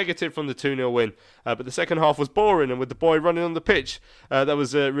find a negative from the 2-0 win, but the second half was boring, and with the boy running on the pitch, that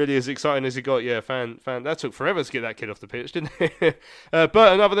was really as exciting as he got. Yeah, fan. That took forever to get that kid off the pitch, didn't it?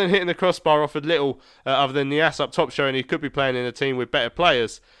 Burton, other than hitting the crossbar, offered little other than the ass up top showing he could be playing in a team with better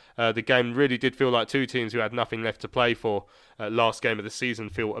players. The game really did feel like 2 teams who had nothing left to play for. Last game of the season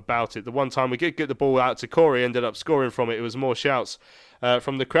feel about it. The one time we did get the ball out to Corey, ended up scoring from it. It was more shouts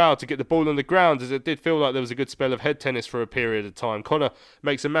from the crowd to get the ball on the ground, as it did feel like there was a good spell of head tennis for a period of time. Connor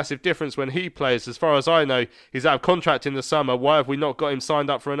makes a massive difference when he plays. As far as I know, he's out of contract in the summer. Why have we not got him signed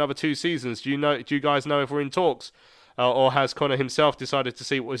up for another 2 seasons? Do you guys know if we're in talks? Or has Connor himself decided to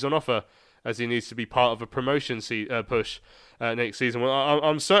see what is on offer, as he needs to be part of a promotion push next season? Well,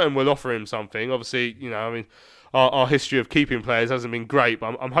 I'm certain we'll offer him something. Obviously, our history of keeping players hasn't been great,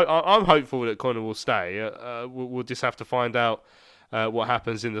 but I'm hopeful that Connor will stay. We'll just have to find out what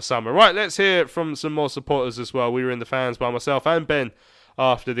happens in the summer. Right, let's hear from some more supporters as well. We were in the fans by myself and Ben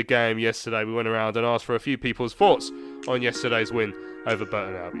after the game yesterday. We went around and asked for a few people's thoughts on yesterday's win over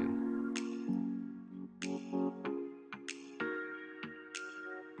Burton Albion.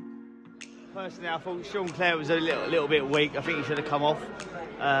 Personally, I thought Sean Clare was a little bit weak. I think he should have come off.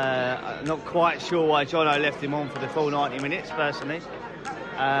 I'm not quite sure why Jono left him on for the full 90 minutes, personally.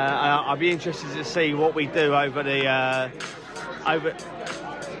 I'd be interested to see what we do over the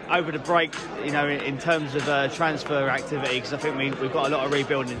break, in terms of transfer activity, because I think we've got a lot of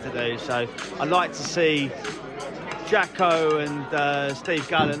rebuilding to do. So I'd like to see Jacko and Steve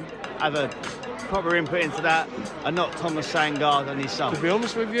Gallen have a proper input into that, and not Thomas Sandgaard and his son. To be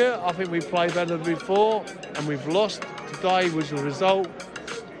honest with you, I think we played better than before, and we've lost. Today was a result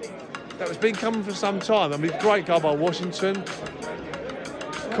that has been coming for some time. I mean, great goal by Washington.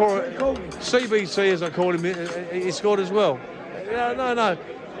 CBC, as I call him, he scored as well. No.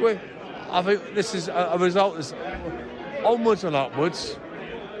 I think this is a result that's onwards and upwards.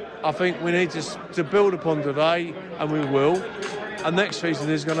 I think we need to build upon today, and we will. And next season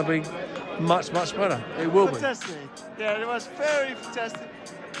is going to be much better. It will fantastic. Yeah, it was very fantastic.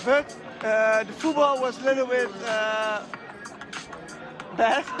 But the football was a little bit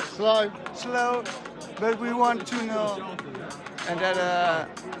bad. Slow. But we won 2-0. And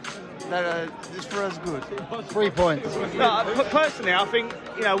that is for us good. 3 points. No, personally, I think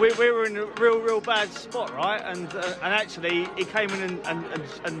we were in a real bad spot, right? And actually, he came in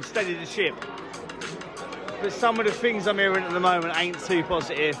and steadied the ship. but some of the things I'm hearing at the moment ain't too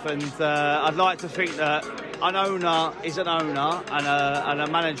positive, and I'd like to think that an owner is an owner and a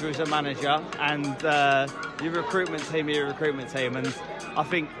manager is a manager, and your recruitment team is your recruitment team. And I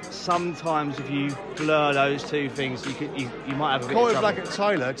think sometimes if you blur those two things, you might have a bit of trouble.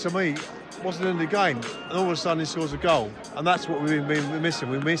 Blackett-Taylor, to me, wasn't in the game, and all of a sudden he scores a goal, and that's what we've been missing.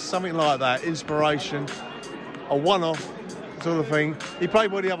 We missed something like that, inspiration, a one-off sort of thing. He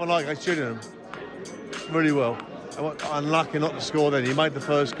played well the other night against Gillingham, really well. Unlucky not to score then. He made the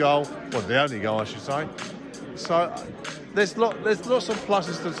first goal, well, the only goal I should say. So there's lots of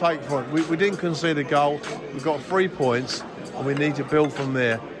pluses to take from it. We didn't concede a goal, we've got 3 points, and we need to build from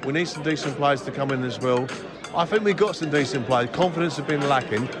there. We need some decent players to come in as well. I think we've got some decent players. Confidence has been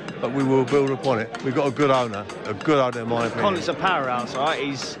lacking, but we will build upon it. We've got a good owner in my opinion. Connor's a powerhouse, right?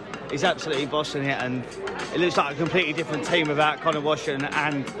 He's absolutely bossing it, and it looks like a completely different team without Connor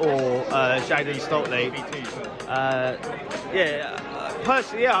Washington or Jayden Stockley.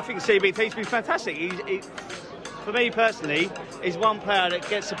 Personally, I think CBT's been fantastic. For me personally, he's one player that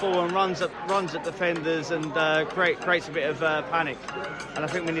gets the ball and runs at defenders and creates a bit of panic. And I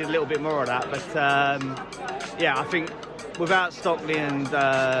think we need a little bit more of that. But I think without Stockley and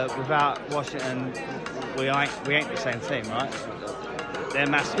without Washington, we ain't the same team, right? They're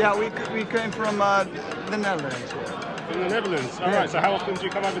massive. Yeah, we came from the Netherlands. From the Netherlands? All right, so how often do you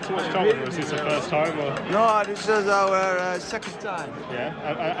come over to watch Charlton? Was this the first time? Or? No, this is our second time.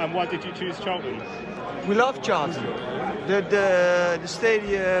 Yeah, and why did you choose Charlton? We love Charlton. The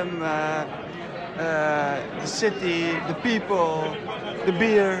stadium, the city, the people, the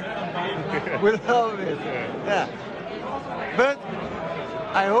beer. We love it. Yeah. But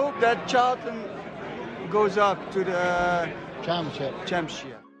I hope that Charlton goes up to the championship.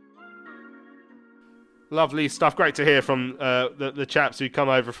 Lovely stuff. Great to hear from the chaps who come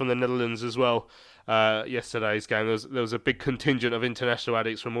over from the Netherlands as well. Yesterday's game, there was a big contingent of international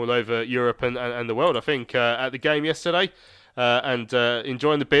addicts from all over Europe and the world, I think, at the game yesterday, and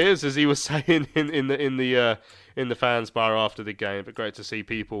enjoying the beers, as he was saying in the fans bar after the game. But great to see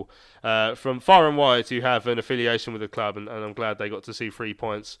people from far and wide who have an affiliation with the club, and I'm glad they got to see 3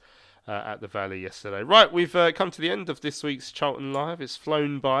 points at the Valley yesterday. Right, we've come to the end of this week's Charlton Live. It's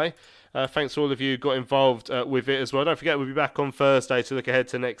flown by. Thanks to all of you who got involved with it as well. Don't forget, we'll be back on Thursday to look ahead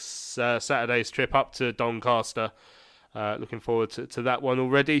to next Saturday's trip up to Doncaster. Looking forward to that one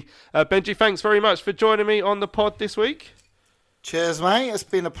already. Benji, thanks very much for joining me on the pod this week. Cheers, mate. It's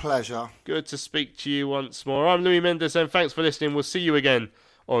been a pleasure. Good to speak to you once more. I'm Louis Mendes, and thanks for listening. We'll see you again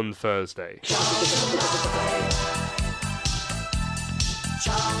on Thursday.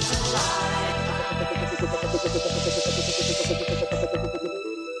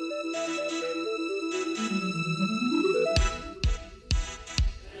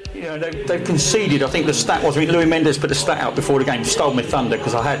 You know, they've conceded. I think the stat was, Louis Mendes put the stat out before the game, stole my thunder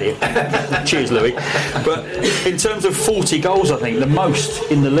because I had it. Cheers, Louis. But in terms of 40 goals, I think the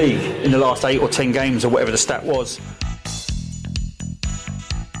most in the league in the last 8 or 10 games or whatever the stat was.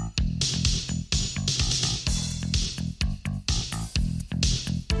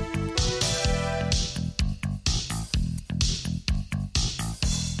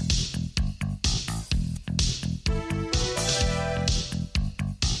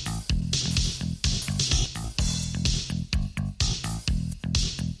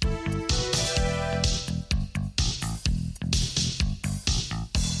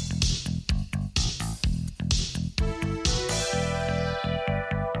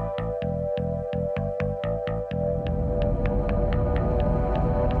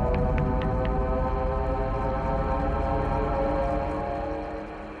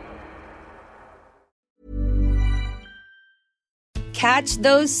 Catch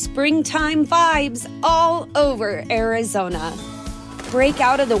those springtime vibes all over Arizona. Break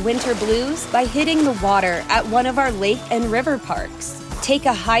out of the winter blues by hitting the water at one of our lake and river parks. Take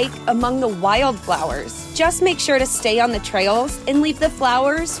a hike among the wildflowers. Just make sure to stay on the trails and leave the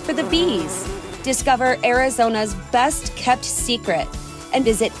flowers for the bees. Discover Arizona's best kept secret and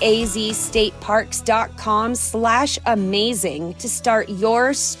visit azstateparks.com/amazing to start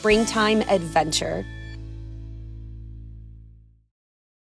your springtime adventure.